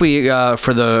 first we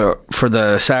for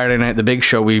the Saturday night, the big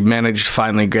show, we managed to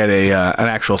finally get an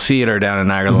actual theater down in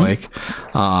Niagara Lake.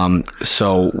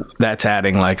 So that's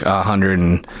adding like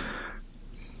 100.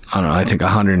 I don't know, I think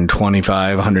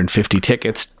 125, 150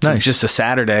 tickets. Nice. Just a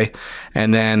Saturday.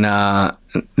 And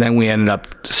then we ended up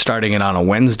starting it on a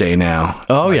Wednesday now.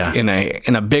 Oh, like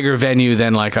in a bigger venue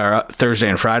than like our Thursday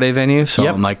and Friday venue. So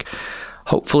I'm like,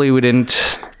 hopefully we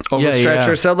didn't overstretch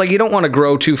ourselves. Like, you don't want to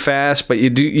grow too fast, but you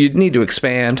need to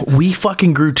expand. We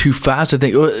fucking grew too fast. I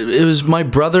think it was my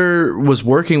brother was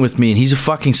working with me, and he's a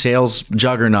fucking sales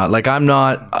juggernaut. Like, I'm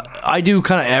not. I do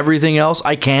kind of everything else.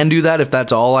 I can do that if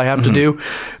that's all I have to do.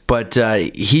 But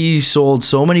he sold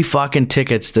so many fucking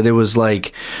tickets that it was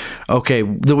like, okay,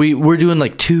 we're doing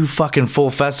like 2 fucking full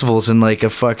festivals in like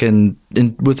within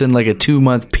like a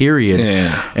 2-month period.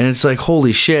 Yeah. And it's like,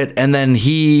 holy shit. And then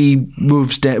he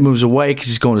moves away because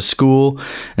he's going to school,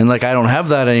 and like, I don't have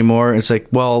that anymore. It's like,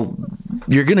 well,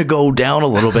 you're gonna go down a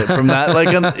little bit from that.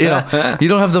 Like, you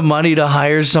don't have the money to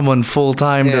hire someone full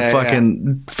time to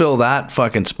fucking fill that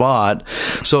fucking spot.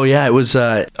 So yeah, it was.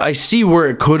 I see where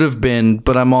it could have been,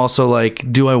 but I'm also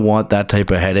like, do I want that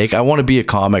type of headache? I want to be a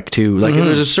comic too. Like,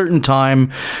 there's a certain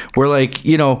time where, like,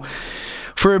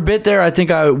 for a bit there, I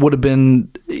think I would have been.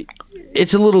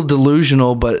 It's a little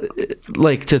delusional, but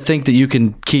like, to think that you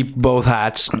can keep both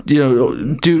hats,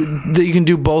 you can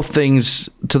do both things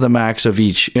to the max of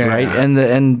each, right? And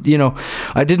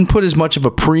I didn't put as much of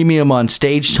a premium on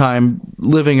stage time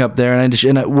living up there,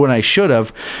 when I should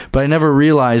have, but I never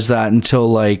realized that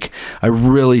until like I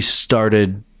really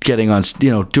started getting on,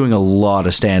 doing a lot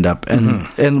of stand-up,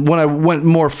 and when I went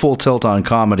more full tilt on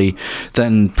comedy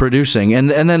than producing,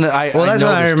 and then that's what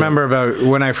I remember about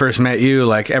when I first met you.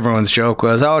 Like, everyone's joke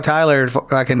was, "Oh, Tyler,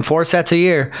 fucking 4 sets a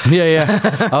year." Yeah.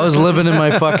 I was living in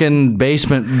my fucking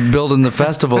basement building the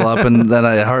festival up, and then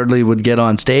I hardly would get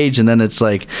on stage, and then it's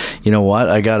like, you know what,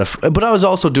 but I was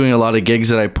also doing a lot of gigs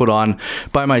that I put on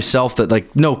by myself that,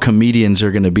 like, no comedians are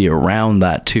going to be around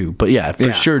that too. But yeah,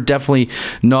 for sure, definitely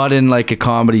not in like a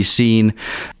comedy scene.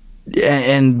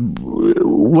 And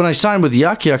when I signed with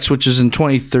Yuck Yucks, which is in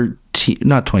 2013,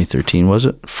 not 2013, was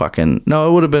it? Fucking no,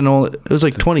 it would have been it was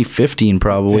like 2015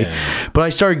 probably. But I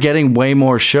started getting way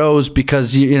more shows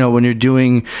because when you're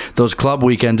doing those club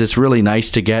weekends, it's really nice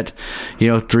to get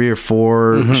 3 or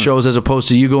 4 shows, as opposed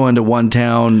to you go into one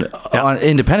town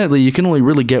independently. You can only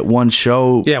really get one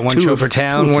show. Yeah, one show per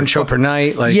town, one show per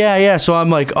night. Like, so I'm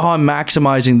like, oh, I'm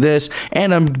maximizing this,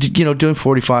 and I'm doing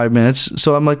 45 minutes.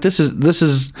 So I'm like, this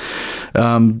is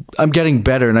I'm getting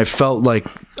better, and I felt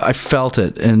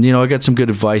it, and I got some good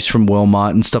advice from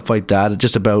Wilmot and stuff like that,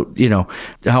 just about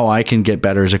how I can get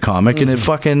better as a comic, and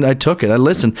I took it. I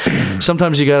listened.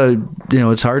 Sometimes you gotta,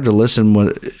 it's hard to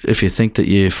listen if you think that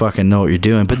you fucking know what you're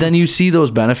doing, but then you see those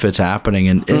benefits happening,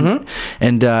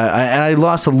 and I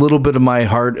lost a little bit of my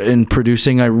heart in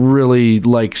producing. I really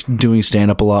like doing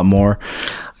stand up a lot more.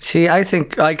 See, I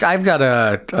think like I've got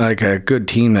a good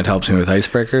team that helps me with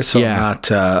icebreakers, so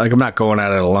I'm not going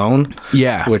at it alone.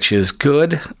 Yeah, which is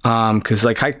good. Because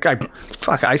like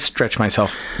I stretch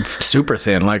myself super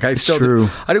thin. Like I do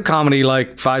comedy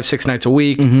like 5-6 nights a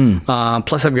week.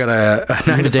 Plus I've got a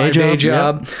 9-to-5 day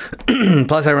job.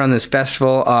 Plus I run this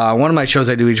festival. One of my shows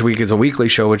I do each week is a weekly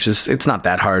show, which is, it's not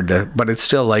that hard to, but it's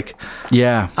still like,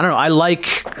 I don't know. I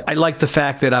like the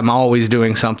fact that I'm always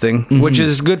doing something, which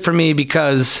is good for me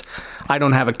because I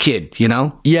don't have a kid,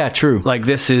 Yeah, true. Like,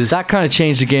 that kind of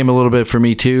changed the game a little bit for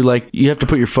me too. Like, you have to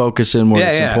put your focus in where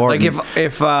it's important. Like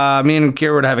if me and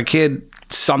Kira were to have a kid,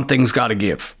 something's got to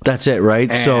give. That's it, right?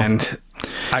 And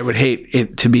I would hate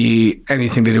it to be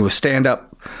anything to do with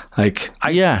stand-up. Like,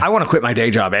 I want to quit my day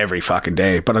job every fucking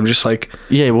day, but I'm just like...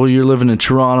 Yeah, well, you're living in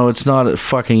Toronto. It's not a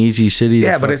fucking easy city.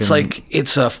 Yeah, but it's like,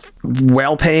 it's a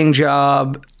well-paying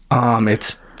job.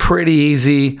 It's pretty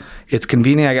easy. It's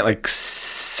convenient. I got like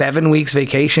 7 weeks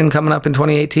vacation coming up in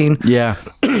 2018. Yeah.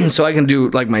 So I can do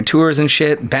like my tours and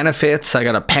shit, benefits. I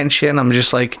got a pension. I'm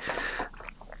just like,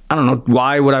 I don't know.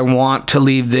 Why would I want to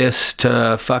leave this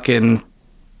to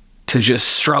just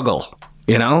struggle,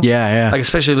 Yeah. Like,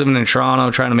 especially living in Toronto,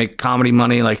 trying to make comedy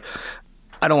money. Like,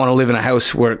 I don't want to live in a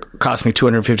house where it costs me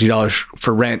 $250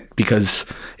 for rent because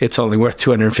it's only worth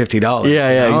 $250.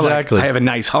 Yeah, exactly. Like, I have a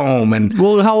nice home, and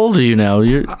well, how old are you now?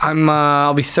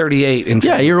 I'll be 38 in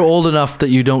February. Yeah, you're old enough that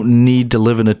you don't need to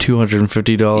live in a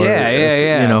 $250.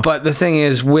 Yeah. But the thing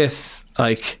is, with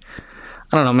like,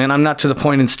 I don't know, man. I'm not to the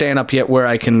point in stand up yet where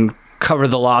I can cover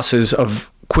the losses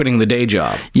of quitting the day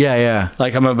job. Yeah.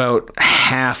 Like, I'm about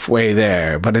halfway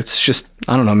there, but it's just,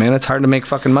 I don't know, man. It's hard to make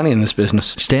fucking money in this business.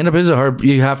 Stand up is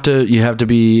you have to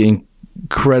be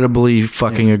incredibly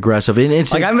fucking aggressive. And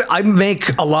it's like, I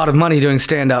make a lot of money doing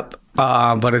stand up,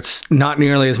 but it's not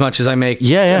nearly as much as I make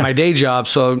at my day job.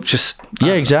 So just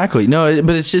exactly. No,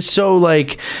 but it's just so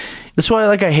like, that's why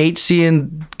like I hate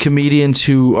seeing comedians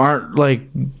who aren't like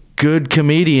good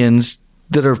comedians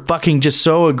that are fucking just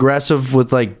so aggressive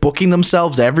with like booking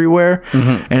themselves everywhere.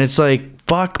 And it's like,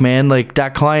 fuck, man, like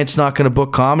that client's not going to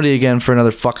book comedy again for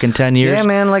another fucking 10 years. Yeah,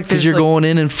 man, like because you're going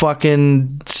in and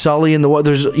fucking sullying the what.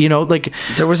 There's, like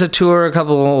there was a tour a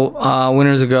couple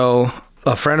winters ago.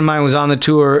 A friend of mine was on the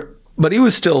tour, but he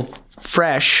was still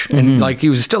fresh and like he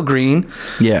was still green.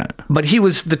 Yeah, but he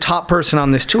was the top person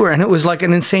on this tour, and it was like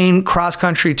an insane cross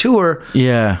country tour.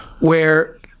 Yeah,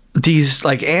 where these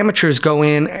like amateurs go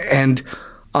in and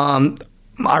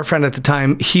our friend at the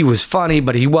time, he was funny,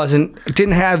 but he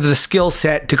didn't have the skill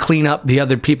set to clean up the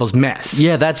other people's mess.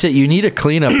 Yeah, that's it. You need a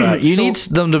cleanup. You need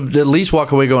them to at least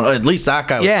walk away going, oh, at least that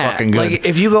guy was fucking good. Like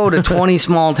if you go to 20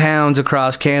 small towns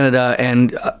across Canada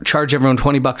and charge everyone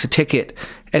 $20 a ticket,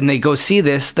 and they go see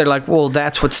this, they're like, well,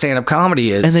 that's what stand-up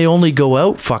comedy is. And they only go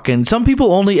out fucking... Some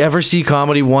people only ever see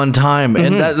comedy one time.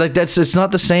 And it's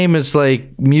not the same as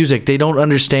like music. They don't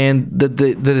understand that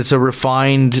it's a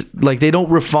refined... Like they don't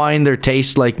refine their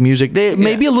taste like music.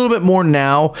 Maybe a little bit more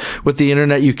now with the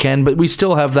internet you can, but we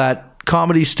still have that.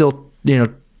 Comedy's still,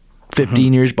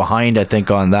 15 years behind, I think,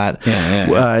 on that.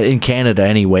 In Canada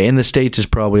anyway. In the States is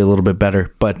probably a little bit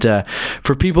better, but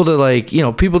for people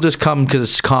to people just come because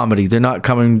it's comedy. They're not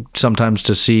coming sometimes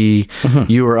to see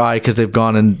you or I because they've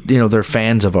gone and they're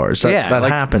fans of ours. That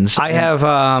happens. I have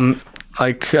for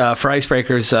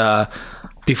Icebreakers,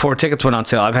 before tickets went on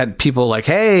sale, I've had people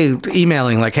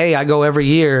emailing hey, I go every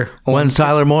year. When's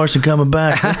Tyler Morrison coming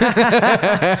back?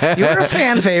 You're a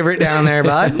fan favorite down there,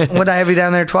 bud. Would I have you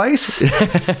down there twice?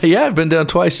 Yeah, I've been down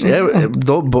twice.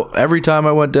 Every time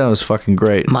I went down, it was fucking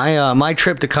great. My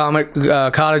trip to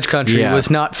Cottage Country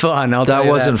was not fun. That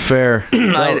wasn't fair.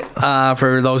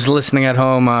 For those listening at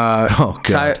home,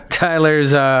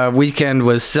 Tyler's weekend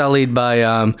was sullied by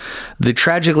the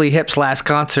Tragically Hip's last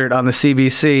concert on the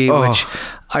CBC, which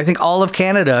I think all of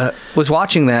Canada was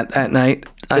watching that night.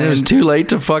 And it was too late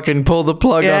to fucking pull the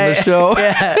plug on the show.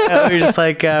 Yeah, we were just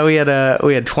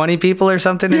we had 20 people or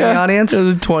something in the audience. It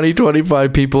was 20,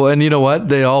 25 people, and you know what?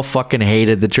 They all fucking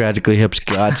hated the Tragically Hip's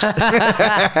guts.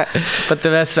 But the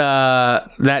best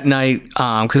that night,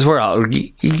 because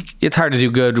it's hard to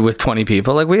do good with 20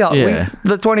 people. Like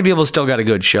the 20 people still got a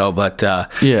good show, but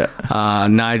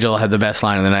Nigel had the best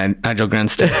line of the night. Nigel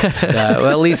Grinstead. Well,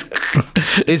 at least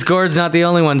Gord's not the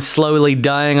only one slowly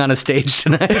dying on a stage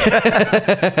tonight.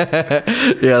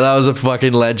 Yeah, that was a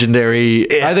fucking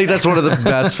legendary. I think that's one of the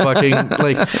best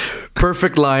fucking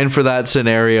perfect line for that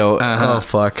scenario. Oh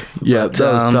fuck. Yeah, that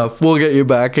was tough. We'll get you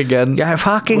back again. Yeah,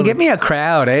 fucking give me a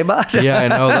crowd, eh, bud? Yeah, I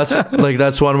know.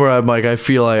 That's one where I'm like, I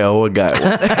feel I owe a guy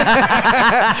one.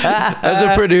 As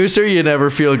a producer, you never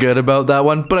feel good about that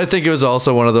one, but I think it was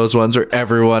also one of those ones where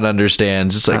everyone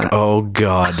understands. It's like, oh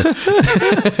god.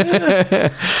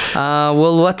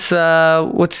 Well, what's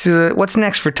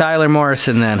next for Tyler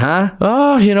Morrison then, huh?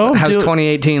 Oh, how's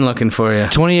 2018 looking for you?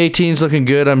 2018's looking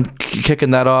good. I'm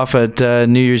kicking that off at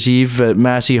New Year's Eve at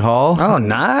Massey Hall. Oh,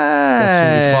 nice.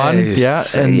 That's gonna be fun. Yeah,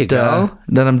 there you go.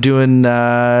 Then I'm doing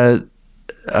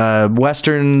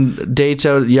Western dates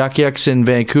out at Yuck Yucks in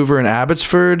Vancouver and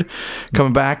Abbotsford.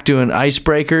 Coming back doing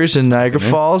Icebreakers in Niagara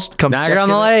Falls. Niagara on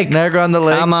the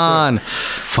Lake. Come on.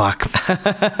 Fuck.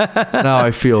 Now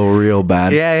I feel real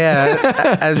bad.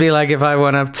 Yeah. I'd be like if I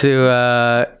went up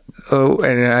to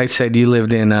and I said you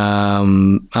lived in I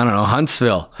don't know,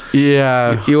 Huntsville.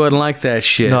 Yeah, you wouldn't like that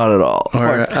shit. Not at all.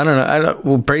 Or I don't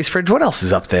know. Bracebridge. What else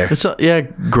is up there?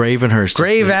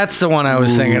 Gravenhurst. That's the one I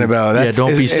was thinking about.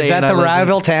 Don't be saying is that the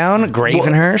rival town,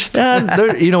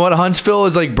 Gravenhurst? You know what? Huntsville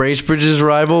is like Bracebridge's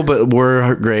rival, but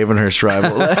we're Gravenhurst's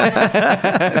rival.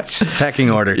 It's just a pecking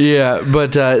order. Yeah,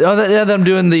 but then I'm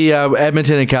doing the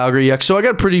Edmonton and Calgary Yuck. So I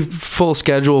got a pretty full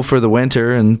schedule for the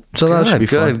winter, and so that should be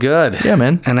fun. Good. Yeah,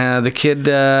 man. And the kid,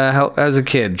 as a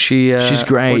kid, she's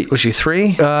great. Was she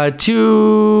 3?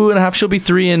 2.5. She'll be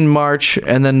 3 in March,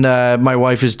 and then my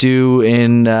wife is due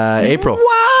in April.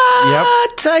 What? Yep.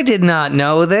 I did not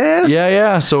know this.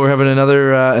 Yeah. So we're having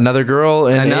another girl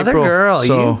in April. Another girl.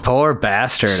 So you poor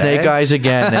bastard. Snake eyes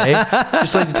again, eh?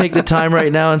 Just like to take the time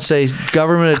right now and say,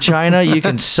 government of China, you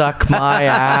can suck my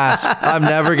ass. I'm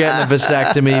never getting a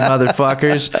vasectomy,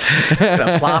 motherfuckers.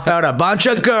 Gonna plop out a bunch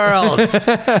of girls.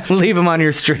 Leave them on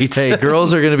your streets. Hey,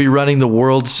 girls are going to be running the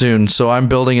world soon, so I'm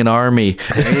building an army.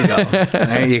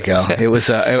 There you go. It was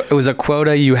a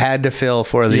quota you had to fill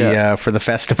for the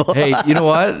festival. Hey, you know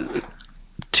what?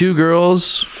 2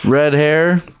 girls, red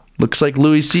hair. Looks like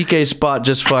Louis C.K.'s spot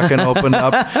just fucking opened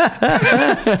up.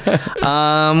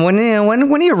 When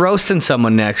are you roasting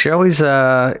someone next? You're always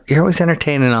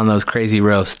entertaining on those crazy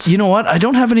roasts. You know what? I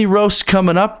don't have any roasts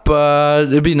coming up.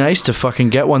 It'd be nice to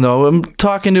fucking get one, though. I'm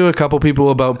talking to a couple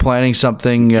people about planning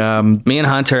something. Me and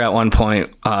Hunter at one point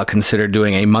considered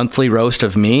doing a monthly roast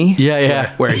of me.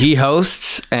 Yeah. Where he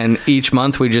hosts, and each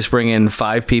month we just bring in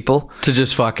 5 people. To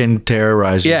just fucking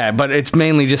terrorize you. Yeah, but it's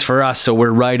mainly just for us, so we're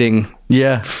writing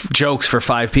jokes for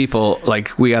 5 people.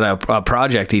 Like, we got a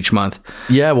project each month.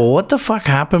 Yeah, well, what the fuck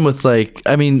happened with, like,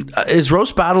 I mean, is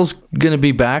Roast Battles gonna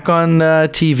be back on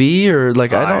TV, or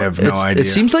like, I have no idea. It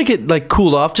seems like it like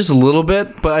cooled off just a little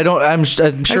bit, but I'm sure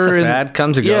it's a fad,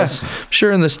 comes and goes.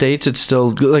 Sure, in the States it's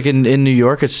still like in New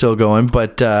York it's still going,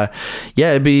 but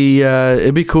it'd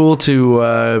be cool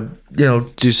to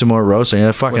do some more roasting.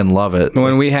 I fucking love it.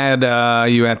 When we had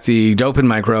you at the Dope and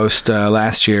Mike roast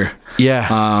last year,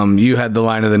 you had the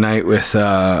line of the night with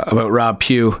about Rob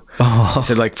Pugh. He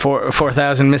said like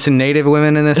 4,000 missing Native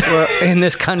women in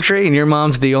this country, and your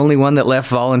mom's the only one that left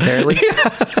voluntarily.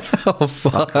 Oh,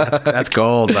 fuck. That's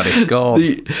gold, buddy. Gold.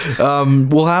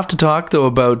 We'll have to talk though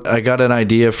about. I got an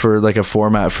idea for like a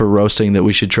format for roasting that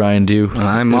we should try and do.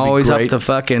 I'm always up to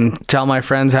fucking tell my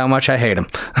friends how much I hate them.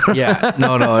 Yeah,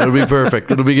 no, it'll be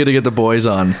perfect. It'll be good to get the boys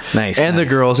on. Nice. The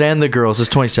girls. It's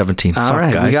 2017. All Fuck,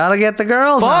 right, guys. we gotta get the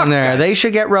girls on there. Guys. They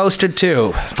should get roasted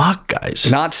too. Fuck, guys.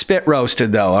 Not spit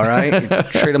roasted though. All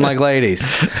right, treat them like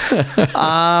ladies.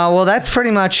 Well, that's pretty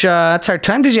much that's our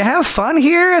time. Did you have fun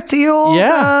here at the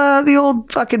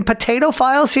old fucking Potato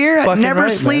Files here at Fucking Never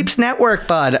right, Sleeps Network,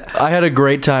 bud? I had a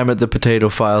great time at the Potato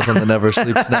Files on the Never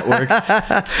Sleeps Network.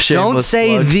 Don't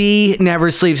say plug. the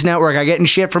Never Sleeps Network. I get in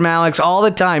shit from Alex all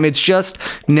the time. It's just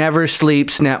Never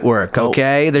Sleeps Network,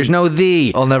 okay? There's no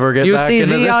the. I'll never get back into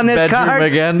this bedroom card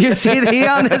again. You see the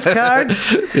on this card?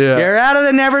 Yeah. You're out of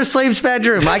the Never Sleeps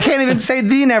bedroom. I can't even say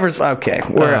the Never Sleeps. Okay,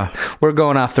 we're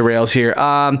going off the rails here.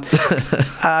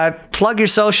 Plug your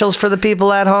socials for the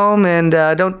people at home, and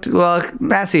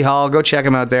Massey Hall, go check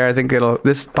them out there. I think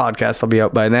this podcast will be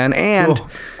out by then, and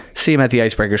see him at the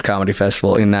Icebreakers Comedy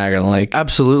Festival in Niagara-on-the-Lake.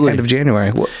 Absolutely. End of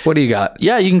January. What do you got?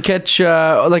 Yeah, you can catch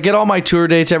get all my tour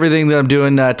dates, everything that I'm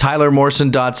doing,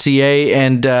 tylermorrison.ca,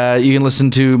 and you can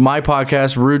listen to my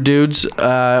podcast, Rude Dudes,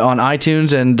 on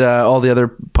iTunes and all the other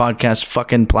podcast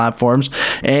fucking platforms,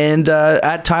 and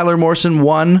at Tyler Morrison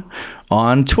 1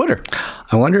 on Twitter.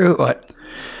 I wonder what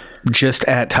just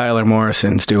at Tyler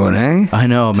Morrison's doing, eh? I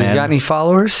know, man. Has he got any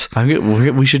followers?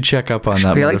 We should check up on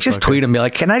that. Be like, just tweet him. Be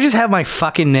like, can I just have my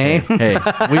fucking name? Hey,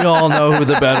 we all know who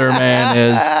the better man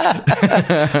is.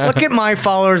 Look at my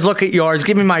followers. Look at yours.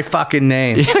 Give me my fucking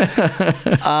name.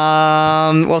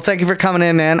 Well, thank you for coming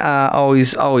in, man.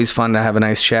 Always fun to have a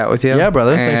nice chat with you. Yeah,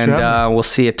 brother. Thanks for having me. We'll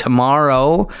see you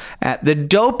tomorrow at the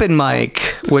Dope and Mike,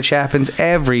 which happens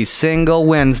every single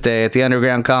Wednesday at the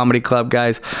Underground Comedy Club,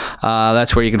 guys.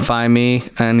 That's where you can find me,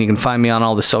 and you can find me on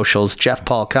all the socials, Jeff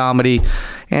Paul Comedy,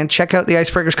 and check out the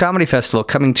Icebreakers Comedy Festival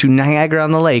coming to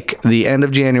Niagara-on-the-Lake the end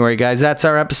of January, guys. That's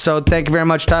our episode. Thank you very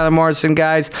much, Tyler Morrison,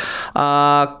 guys.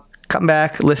 Come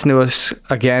back, listen to us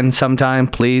again sometime,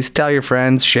 please. Tell your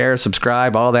friends, share,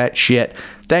 subscribe, all that shit.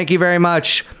 Thank you very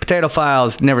much. Potato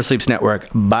Files, Never Sleeps Network.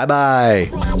 Bye-bye.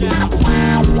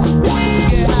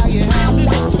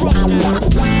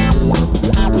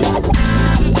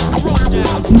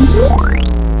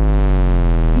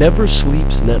 Never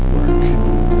Sleeps Network.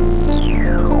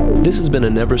 This has been a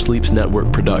Never Sleeps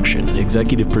Network production,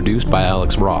 executive produced by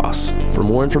Alex Ross. For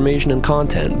more information and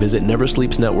content, visit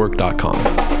neversleepsnetwork.com.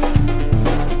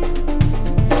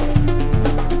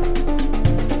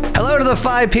 Hello to the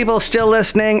 5 people still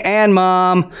listening, and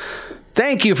Mom.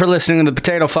 Thank you for listening to the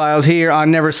Potato Files here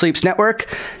on Never Sleeps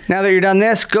Network. Now that you're done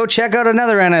this, go check out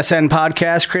another NSN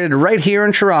podcast created right here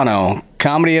in Toronto.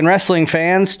 Comedy and wrestling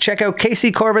fans, check out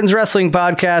Casey Corbin's wrestling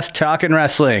podcast, Talkin'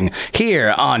 Wrestling,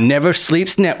 here on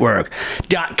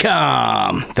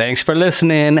NeverSleepsNetwork.com. Thanks for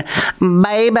listening.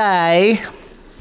 Bye-bye.